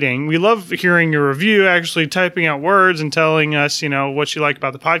and rating. We love hearing your review, actually typing out words and telling us, what you like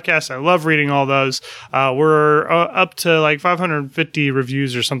about the podcast. I love reading all those. We're up to 550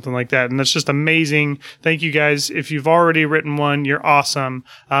 reviews or something like that, and that's just amazing. Thank you guys. If you've already written one, you're awesome.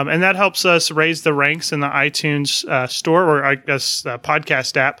 And that helps us raise the ranks in the iTunes store, or I guess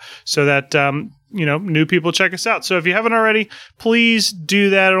podcast app, so that new people check us out. So if you haven't already, please do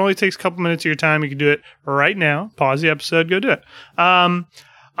that. It only takes a couple minutes of your time. You can do it right now. Pause the episode, go do it. Other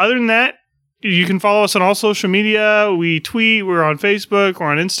than that, you can follow us on all social media. We tweet, we're on Facebook, we're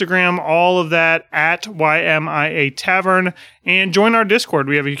on Instagram, all of that at YMIA Tavern. And join our Discord.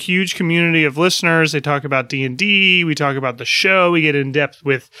 We have a huge community of listeners. They talk about D&D. We talk about the show. We get in depth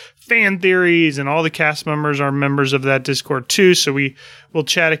with fan theories, and all the cast members are members of that Discord too. So we will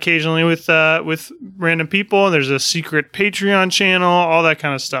chat occasionally with random people. And there's a secret Patreon channel, all that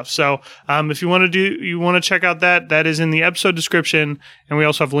kind of stuff. So if you want to check out that is in the episode description. And we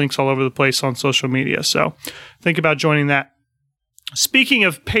also have links all over the place on social media. So think about joining that. Speaking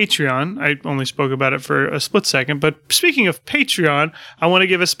of Patreon, I only spoke about it for a split second, but speaking of Patreon, I want to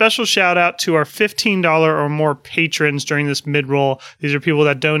give a special shout out to our $15 or more patrons during this mid-roll. These are people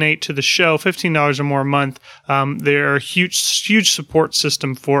that donate to the show, $15 or more a month. They're a huge support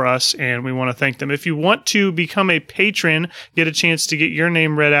system for us, and we want to thank them. If you want to become a patron, get a chance to get your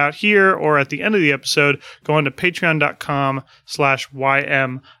name read out here or at the end of the episode, go on to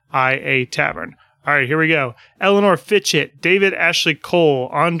patreon.com/YMIA Tavern. All right, here we go. Eleanor Fitchett, David Ashley Cole,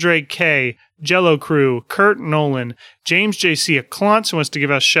 Andre K, Jello Crew, Kurt Nolan, James JC Aclance, who wants to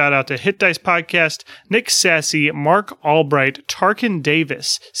give us a shout out to Hit Dice Podcast, Nick Sassy, Mark Albright, Tarkin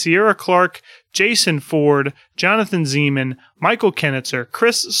Davis, Sierra Clark, Jason Ford, Jonathan Zeman, Michael Kennitzer,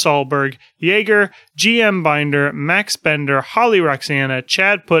 Chris Solberg, Jaeger, GM Binder, Max Bender, Holly Roxana,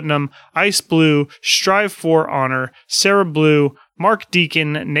 Chad Putnam, Ice Blue, Strive for Honor, Sarah Blue, Mark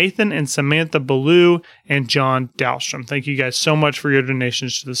Deacon, Nathan and Samantha Ballou, and John Dahlstrom. Thank you guys so much for your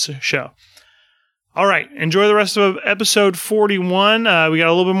donations to this show. All right, enjoy the rest of episode 41. We got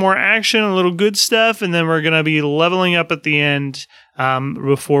a little bit more action, a little good stuff, and then we're going to be leveling up at the end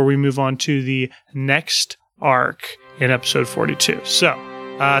before we move on to the next arc in episode 42. So,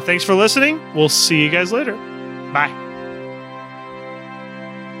 thanks for listening. We'll see you guys later. Bye.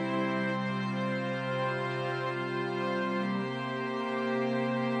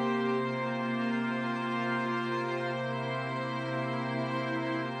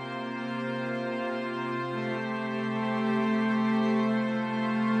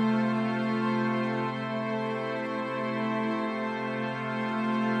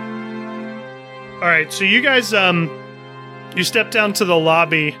 All right, so you guys, you step down to the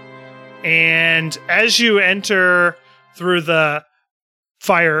lobby, and as you enter through the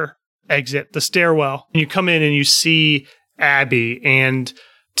fire exit, the stairwell, you come in and you see Abby and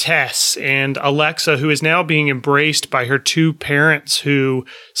Tess and Alexa, who is now being embraced by her two parents who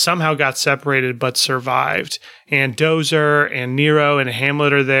somehow got separated but survived. And Dozer and Nero and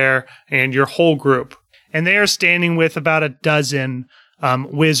Hamlet are there, and your whole group. And they are standing with about a dozen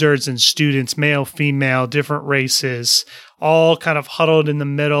wizards and students, male, female, different races, all kind of huddled in the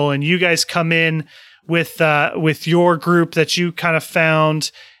middle. And you guys come in with your group that you kind of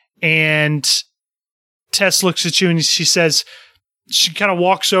found, and Tess looks at you and she says, she kind of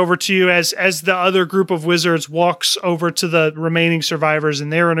walks over to you as the other group of wizards walks over to the remaining survivors,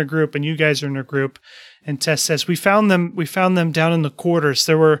 and they're in a group and you guys are in a group. And Tess says, we found them down in the quarters.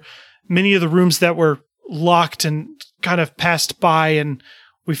 There were many of the rooms that were locked and kind of passed by, and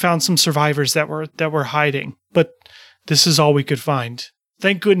we found some survivors that were hiding, but this is all we could find.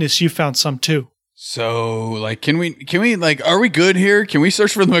 Thank goodness you found some too. So, like, can we like, are we good here? Can we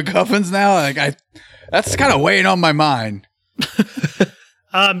search for the MacGuffins now? Like, that's kind of weighing on my mind.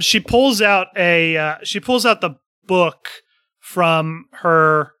 She pulls out the book from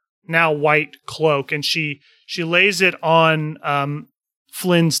her now white cloak, and she lays it on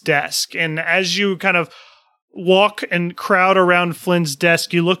Flynn's desk. And as you kind of walk and crowd around Flynn's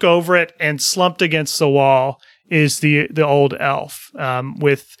desk, you look over it, and slumped against the wall is the old elf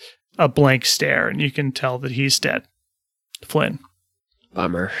with a blank stare, and you can tell that he's dead. Flynn.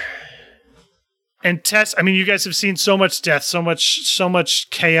 Bummer. And Tess, I mean, you guys have seen so much death, so much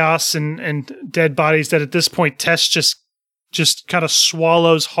chaos and dead bodies that at this point, Tess just kind of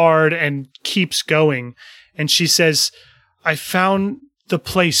swallows hard and keeps going. And she says, I found the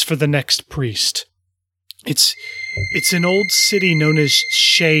place for the next priest. It's an old city known as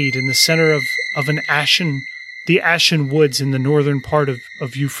Shade in the center of the Ashen Woods in the northern part of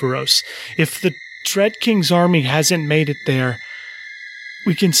Euphoros. If the Dread King's army hasn't made it there,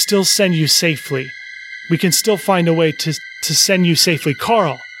 we can still send you safely. We can still find a way to send you safely.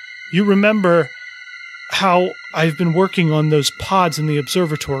 Carl, you remember how I've been working on those pods in the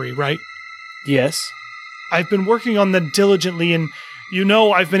observatory, right? Yes. I've been working on them diligently, and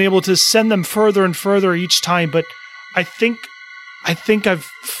I've been able to send them further and further each time, but I think I've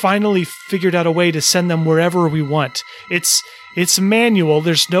finally figured out a way to send them wherever we want. It's manual.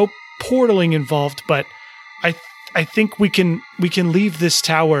 There's no portaling involved, but I think we can leave this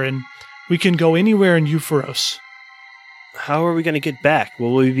tower and we can go anywhere in Euphoros. How are we going to get back?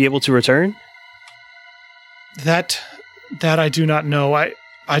 Will we be able to return? That I do not know.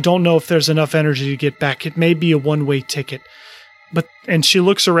 I don't know if there's enough energy to get back. It may be a one-way ticket. And she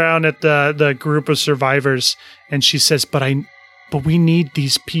looks around at the group of survivors and she says, but we need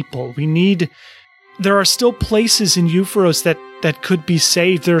these people. There are still places in Euphoros that could be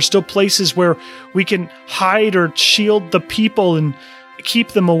saved. There are still places where we can hide or shield the people and keep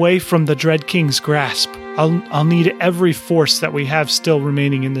them away from the Dread King's grasp. I'll need every force that we have still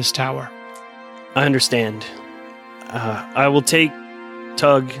remaining in this tower. I understand. I will take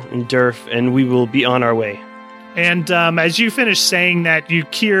Tug and Durf, and we will be on our way. And as you finish saying that, you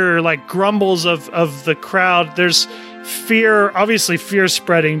hear like grumbles of the crowd. There's obviously fear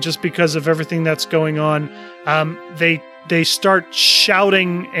spreading just because of everything that's going on. They start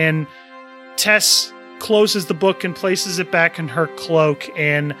shouting, and Tess closes the book and places it back in her cloak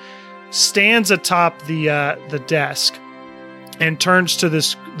and stands atop the desk and turns to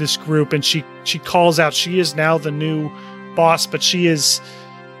this group, and she calls out. She is now the new boss, but she is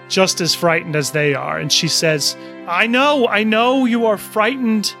just as frightened as they are. And she says, I know you are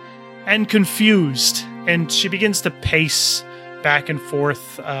frightened and confused. And she begins to pace back and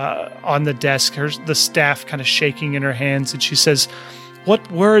forth on the desk, the staff kind of shaking in her hands. And she says, What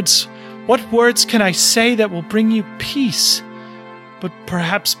words can I say that will bring you peace? But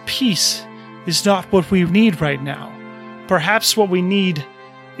perhaps peace is not what we need right now. Perhaps what we need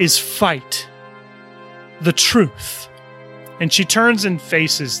is fight. The truth. And she turns and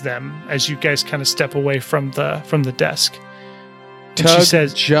faces them as you guys kind of step away from the desk. And Tug she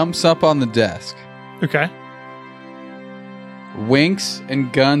says, jumps up on the desk. Okay. Winks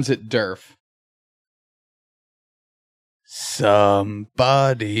and guns at Durf.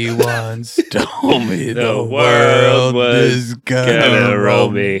 Somebody once told me the world is gonna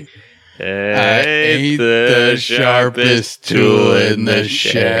roll me. I ain't the sharpest tool in the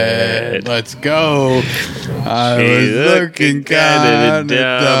shed. Let's go. I was looking kind of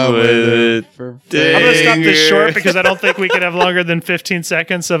dumb with it. I'm going to stop this short because I don't think we could have longer than 15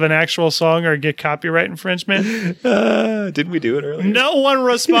 seconds of an actual song or get copyright infringement. Didn't we do it earlier? No one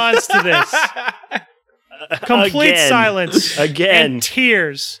responds to this. Complete silence. Again. And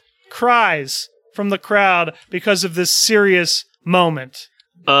tears, cries from the crowd because of this serious moment.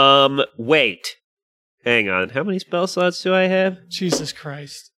 Wait. Hang on. How many spell slots do I have? Jesus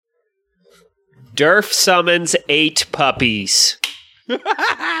Christ. Durf summons 8 puppies.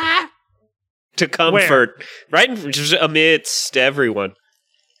 To comfort. Right just amidst everyone.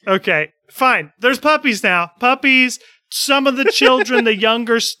 Okay, fine. There's puppies now. Puppies, some of the children, the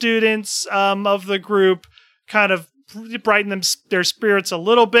younger students of the group kind of brighten their spirits a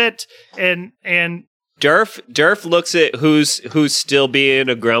little bit, and Durf looks at who's still being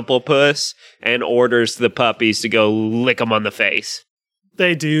a grumplepuss and orders the puppies to go lick him on the face.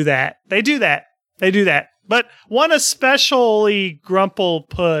 They do that. But one especially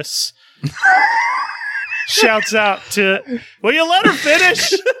grumplepuss shouts out to, will you let her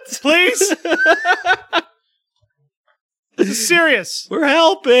finish, please? This is serious. We're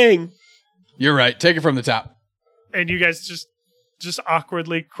helping. You're right. Take it from the top. And you guys just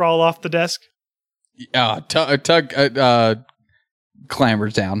awkwardly crawl off the desk? Tug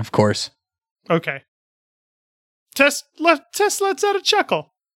clambers down, of course. Okay. Tess lets out a chuckle.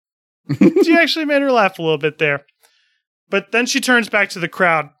 She actually made her laugh a little bit there. But then she turns back to the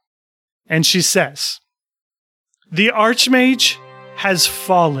crowd and she says, the Archmage has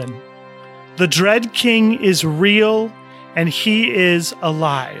fallen. The Dread King is real and he is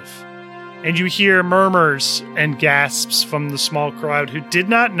alive. And you hear murmurs and gasps from the small crowd who did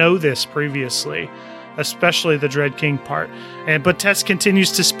not know this previously, especially the Dread King part. But Tess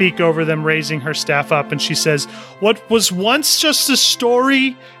continues to speak over them, raising her staff up, and she says, what was once just a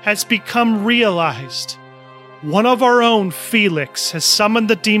story has become realized. One of our own, Felix, has summoned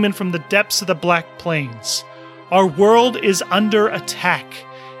the demon from the depths of the Black Plains. Our world is under attack,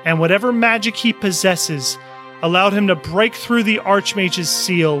 and whatever magic he possesses allowed him to break through the Archmage's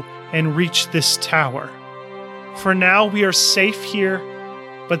seal and reach this tower. For now, we are safe here,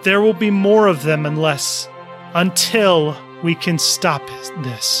 but there will be more of them until we can stop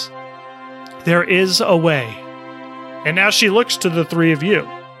this. There is a way. And now she looks to the three of you,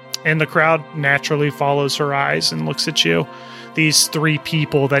 and the crowd naturally follows her eyes and looks at you. These 3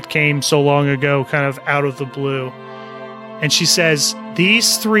 people that came so long ago, kind of out of the blue. And she says,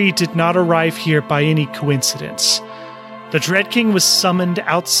 these 3 did not arrive here by any coincidence. The Dread King was summoned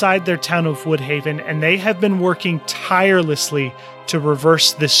outside their town of Woodhaven, and they have been working tirelessly to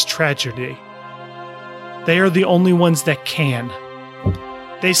reverse this tragedy. They are the only ones that can.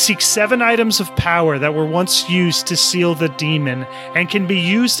 They seek 7 items of power that were once used to seal the demon, and can be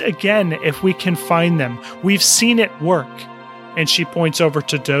used again if we can find them. We've seen it work. And she points over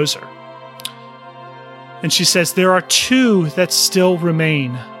to Dozer. And she says, there are 2 that still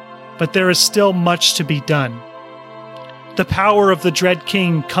remain, but there is still much to be done. The power of the Dread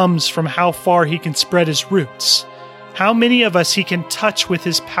King comes from how far he can spread his roots, how many of us he can touch with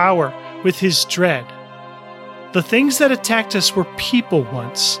his power, with his dread. The things that attacked us were people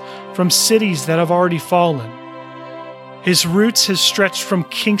once, from cities that have already fallen. His roots have stretched from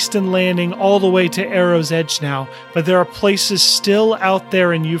Kingston Landing all the way to Arrow's Edge now, but there are places still out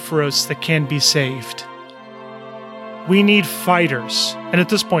there in Euphoros that can be saved. We need fighters, and at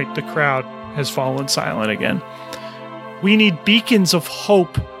this point the crowd has fallen silent again. We need beacons of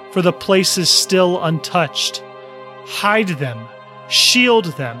hope for the places still untouched. Hide them, shield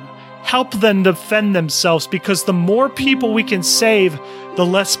them, help them defend themselves, because the more people we can save, the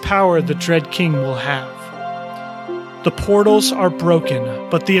less power the Dread King will have. The portals are broken,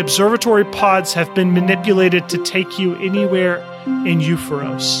 but the observatory pods have been manipulated to take you anywhere in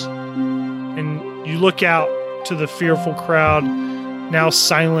Euphoros. And you look out to the fearful crowd, now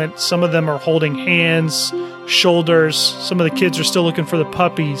silent. Some of them are holding hands, shoulders. Some of the kids are still looking for the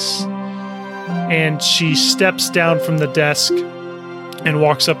puppies. And she steps down from the desk and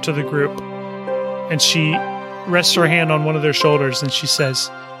walks up to the group. And she rests her hand on one of their shoulders and she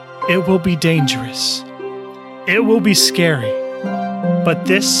says, it will be dangerous. It will be scary. But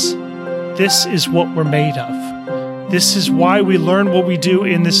this is what we're made of. This is why we learn what we do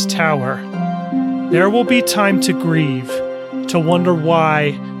in this tower. There will be time to grieve, to wonder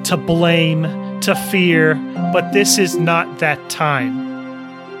why, to blame, to fear, but this is not that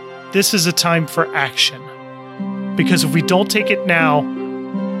time. This is a time for action. Because if we don't take it now,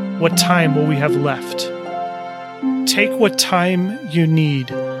 what time will we have left? Take what time you need.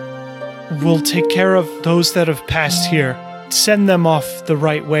 we'll take care of those that have passed here. Send them off the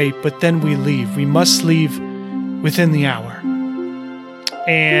right way, but then we leave. We must leave within the hour.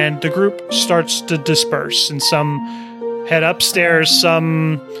 And the group starts to disperse, and some head upstairs,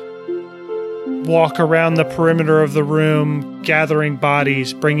 some walk around the perimeter of the room, gathering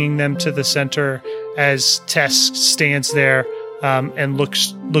bodies, bringing them to the center as Tess stands there and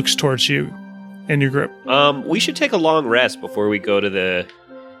looks towards you and your group. We should take a long rest before we go to the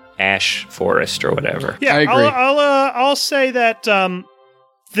ash forest or whatever. Yeah, I agree. I'll say that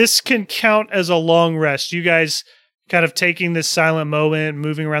this can count as a long rest. You guys kind of taking this silent moment,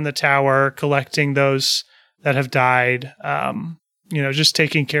 moving around the tower, collecting those that have died, just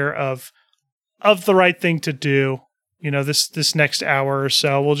taking care of the right thing to do. This next hour or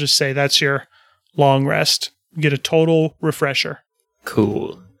so, we'll just say that's your long rest. Get a total refresher.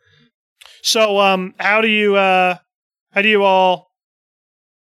 Cool. So, how do you all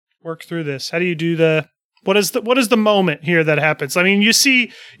work through this? How do you do what is the moment here that happens? I mean, you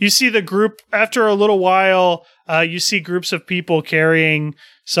see the group after a little while. You see groups of people carrying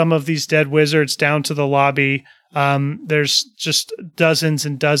some of these dead wizards down to the lobby. There's just dozens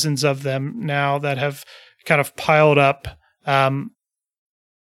and dozens of them now that have kind of piled up.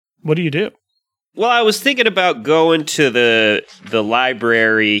 What do you do? Well, I was thinking about going to the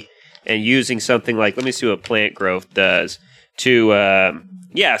library and using something like, let me see what plant growth does to,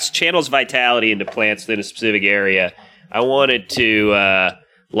 channels vitality into plants in a specific area. I wanted to,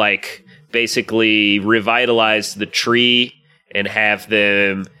 basically revitalize the tree and have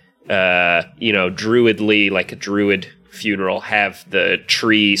them, druidly, like a druid funeral, have the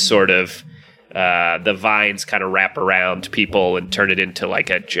tree sort of, the vines kind of wrap around people and turn it into like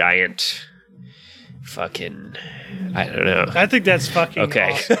a giant fucking, I don't know. I think that's fucking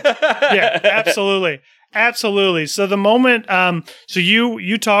okay. Awesome. Yeah, absolutely. So the moment, so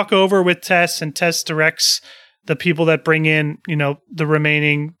you talk over with Tess, and Tess directs the people that bring in, the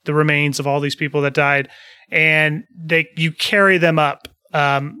remains of all these people that died, and you carry them up.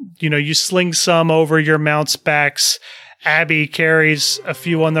 You sling some over your mounts' backs. Abby carries a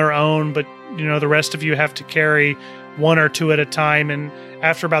few on their own, but the rest of you have to carry one or two at a time. And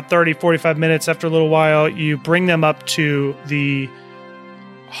after about 30, 45 minutes, after a little while, you bring them up to the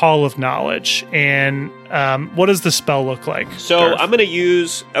Hall of Knowledge. And what does the spell look like? So Darth? I'm going to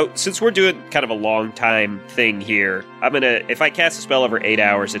use, since we're doing kind of a long time thing here, if I cast a spell over 8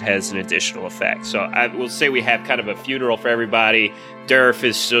 hours, it has an additional effect. So I will say we have kind of a funeral for everybody. Durf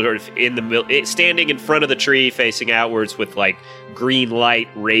is sort of in the middle, standing in front of the tree, facing outwards with like green light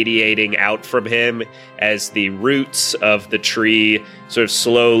radiating out from him as the roots of the tree sort of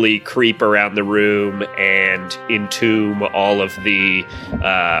slowly creep around the room and entomb all of the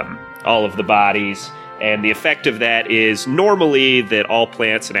bodies. And the effect of that is normally that all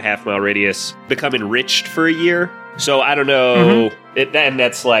plants in a half-mile radius become enriched for a year. So I don't know, and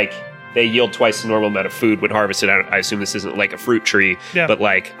that's like, they yield twice the normal amount of food when harvested. I assume this isn't like a fruit tree, but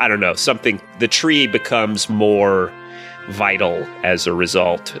like, I don't know, the tree becomes more vital as a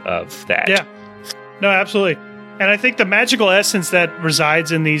result of that. Yeah, no, absolutely. And I think the magical essence that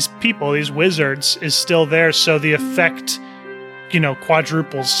resides in these people, these wizards, is still there. So the effect,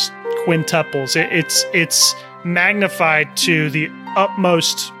 quadruples, quintuples. It's magnified to the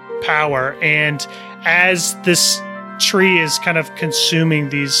utmost power. And as this tree is kind of consuming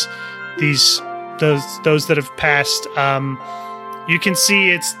those that have passed, you can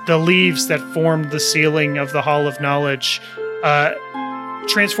see it's the leaves that formed the ceiling of the Hall of Knowledge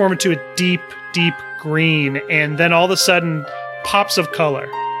transform into a deep, deep green, and then all of a sudden, pops of color: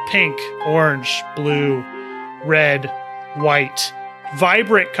 pink, orange, blue, red, white,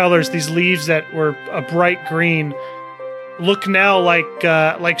 vibrant colors. These leaves that were a bright green look now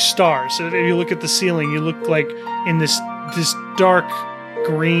like stars. So if you look at the ceiling, you look like in this dark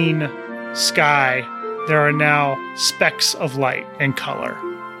green sky, there are now specks of light and color,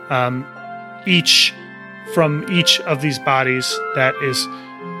 each of these bodies that is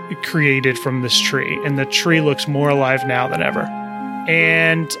created from this tree, and the tree looks more alive now than ever.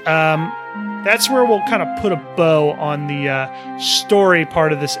 And that's where we'll kind of put a bow on the story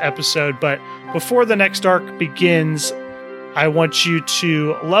part of this episode. But before the next arc begins, I want you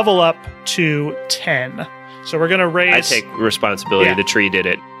to level up to 10. So we're going to raise... I take responsibility. Yeah. The tree did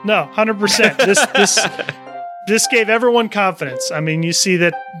it. No, 100%. This gave everyone confidence. I mean, you see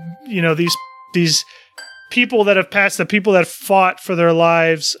that, these people that have passed, the people that fought for their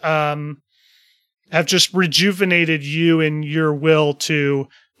lives, have just rejuvenated you and your will to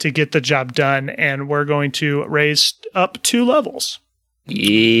get the job done. And we're going to raise up 2 levels.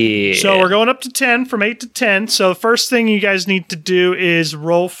 Yeah. So we're going up to 10 from 8 to 10. So the first thing you guys need to do is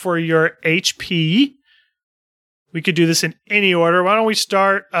roll for your HP. We could do this in any order. Why don't we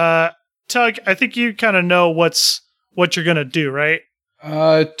start? Tug, I think you kind of know what you're going to do, right?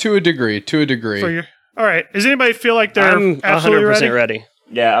 To a degree. All right. Does anybody feel like they're I'm absolutely 100% ready? ready.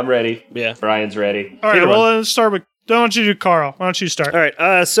 Yeah, I'm ready. Yeah. Brian's ready. All right. Either Well, let's start with. Why don't you do Carl? Why don't you start? All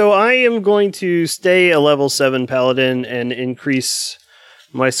right. So I am going to stay a level 7 paladin and increase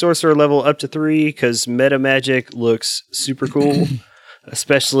my sorcerer level up to 3 because meta magic looks super cool,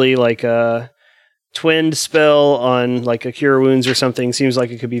 especially like a twinned spell on like a cure wounds or something. Seems like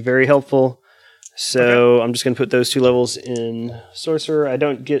it could be very helpful. So I'm just going to put those 2 levels in sorcerer. I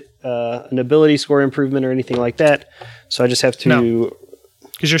don't get an ability score improvement or anything like that, so I just have to. No.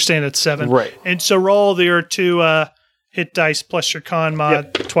 Because you're staying at 7. Right. And so roll your 2 hit dice plus your con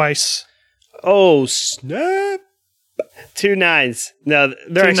mod twice. Oh, snap. 2 9s. No,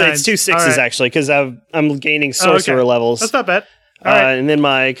 they're 2 actually,9s. it's 2 6s All right. actually, because I'm gaining sorcerer okay. levels. That's not bad. All right. And then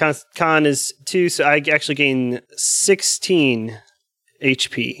my con is 2, so I actually gain 16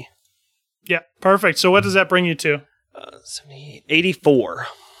 HP. Yeah, perfect. So what does that bring you to? 84.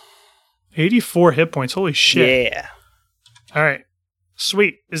 84 hit points. Holy shit. Yeah. All right.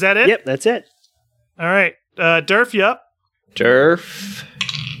 Sweet. Is that it? Yep, that's it. All right. Durf, you up? Durf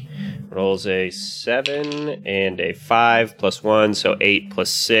rolls a 7 and a 5 plus 1, so 8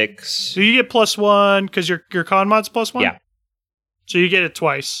 plus 6. So you get +1 because your con mod's +1? Yeah. So you get it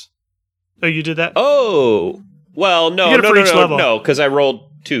twice. Oh, you did that? Oh, well, no, You get it for each level. no, because I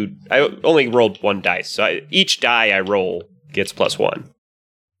rolled 2. I only rolled 1 dice, so each die I roll gets +1.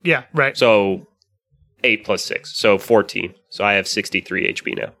 Yeah, right. So 8 plus 6, so 14. So I have 63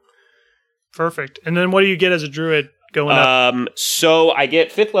 HP now. Perfect. And then what do you get as a druid going up? So I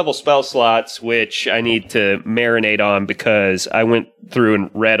get 5th level spell slots, which I need to marinate on because I went through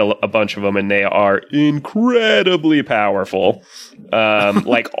and read a bunch of them, and they are incredibly powerful.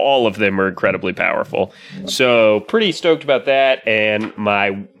 Like all of them are incredibly powerful. So pretty stoked about that. And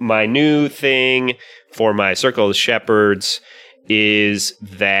my new thing for my Circle of the Shepherds is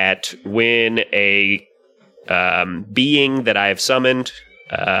that when a being that I have summoned,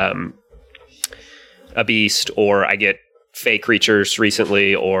 a beast, or I get fey creatures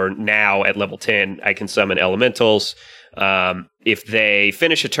recently, or now at level 10, I can summon elementals. If they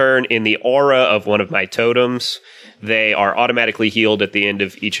finish a turn in the aura of one of my totems, they are automatically healed at the end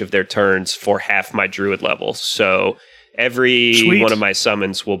of each of their turns for half my druid level. So every Sweet. one of my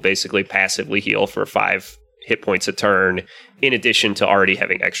summons will basically passively heal for 5 hit points a turn, in addition to already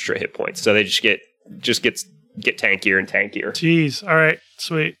having extra hit points. So they just get tankier and tankier. Jeez. All right.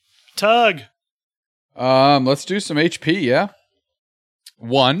 Sweet. Tug. Let's do some HP, yeah?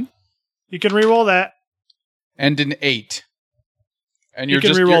 1 You can reroll that. and an 8. And You you're can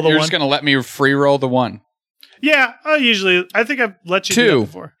just reroll the you're one. just gonna let me free roll the 1. Yeah, I think I've let you do 2. that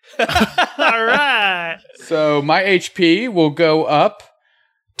before. All right. So my HP will go up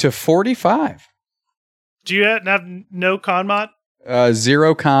to 45. Do you have no con mod?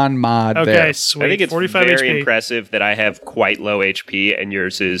 0 con mod Okay, there. sweet. I think it's 45 very HP. impressive that I have quite low HP and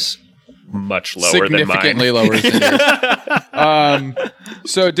yours is much lower than mine. Significantly lower than yours.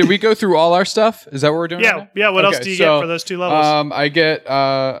 So did we go through all our stuff? Is that what we're doing? right Yeah. now? What else Okay, do you so, get for those 2 levels? I get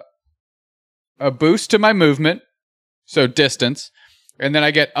a boost to my movement, so distance, and then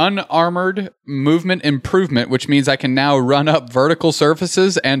I get unarmored movement improvement, which means I can now run up vertical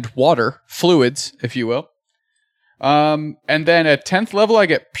surfaces and water, fluids, if you will. And then at 10th level, I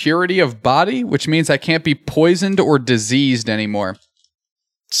get purity of body, which means I can't be poisoned or diseased anymore.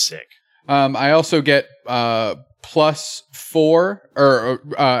 Sick. I also get +4 or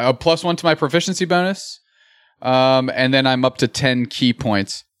a +1 to my proficiency bonus. And then I'm up to 10 key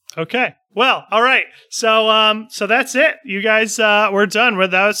points. Okay. Well, all right. So that's it. You guys, we're done.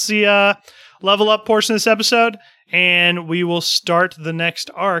 That was the level up portion of this episode, and we will start the next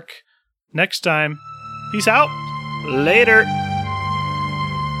arc next time. Peace out. Later.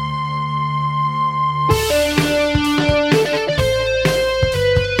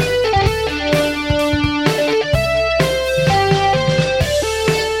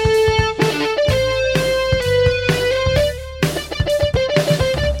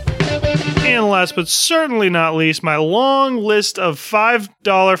 And last but certainly not least, my long list of $5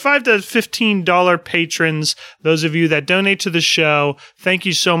 to $15 patrons. Those of you that donate to the show, thank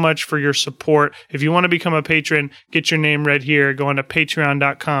you so much for your support. If you want to become a patron, get your name read here. Go on to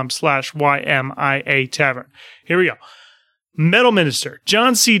patreon.com/YMIA Tavern. Here we go. Metal Minister,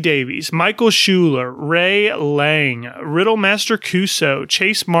 John C. Davies, Michael Schuler, Ray Lang, Riddlemaster Cuso,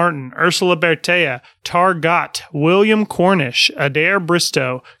 Chase Martin, Ursula Bertea, Tar Gott, William Cornish, Adair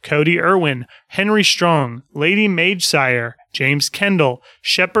Bristow, Cody Irwin, Henry Strong, Lady Magesire, James Kendall,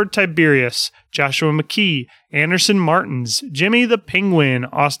 Shepard Tiberius, Joshua McKee, Anderson Martins, Jimmy the Penguin,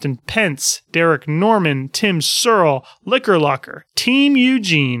 Austin Pence, Derek Norman, Tim Searle, Liquor Locker, Team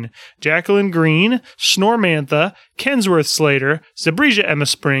Eugene, Jacqueline Green, Snormantha, Kensworth Slater, Zabreja Emma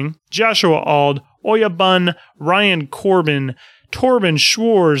Spring, Joshua Ald, Oya Bun, Ryan Corbin, Torben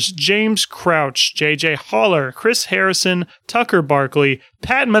Schwartz, James Crouch, JJ Holler, Chris Harrison, Tucker Barkley,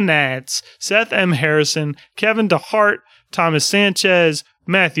 Pat Manatz, Seth M. Harrison, Kevin DeHart, Thomas Sanchez,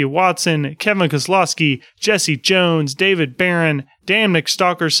 Matthew Watson, Kevin Kozlowski, Jesse Jones, David Barron, Dan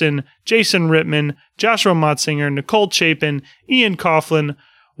McStalkerson, Jason Rittman, Joshua Motzinger, Nicole Chapin, Ian Coughlin,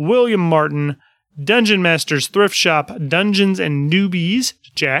 William Martin, Dungeon Masters Thrift Shop, Dungeons and Newbies,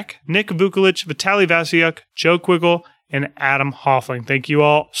 Jack, Nick Vukolich, Vitaly Vasyuk, Joe Quiggle, and Adam Hoffling. Thank you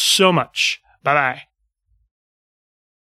all so much. Bye-bye.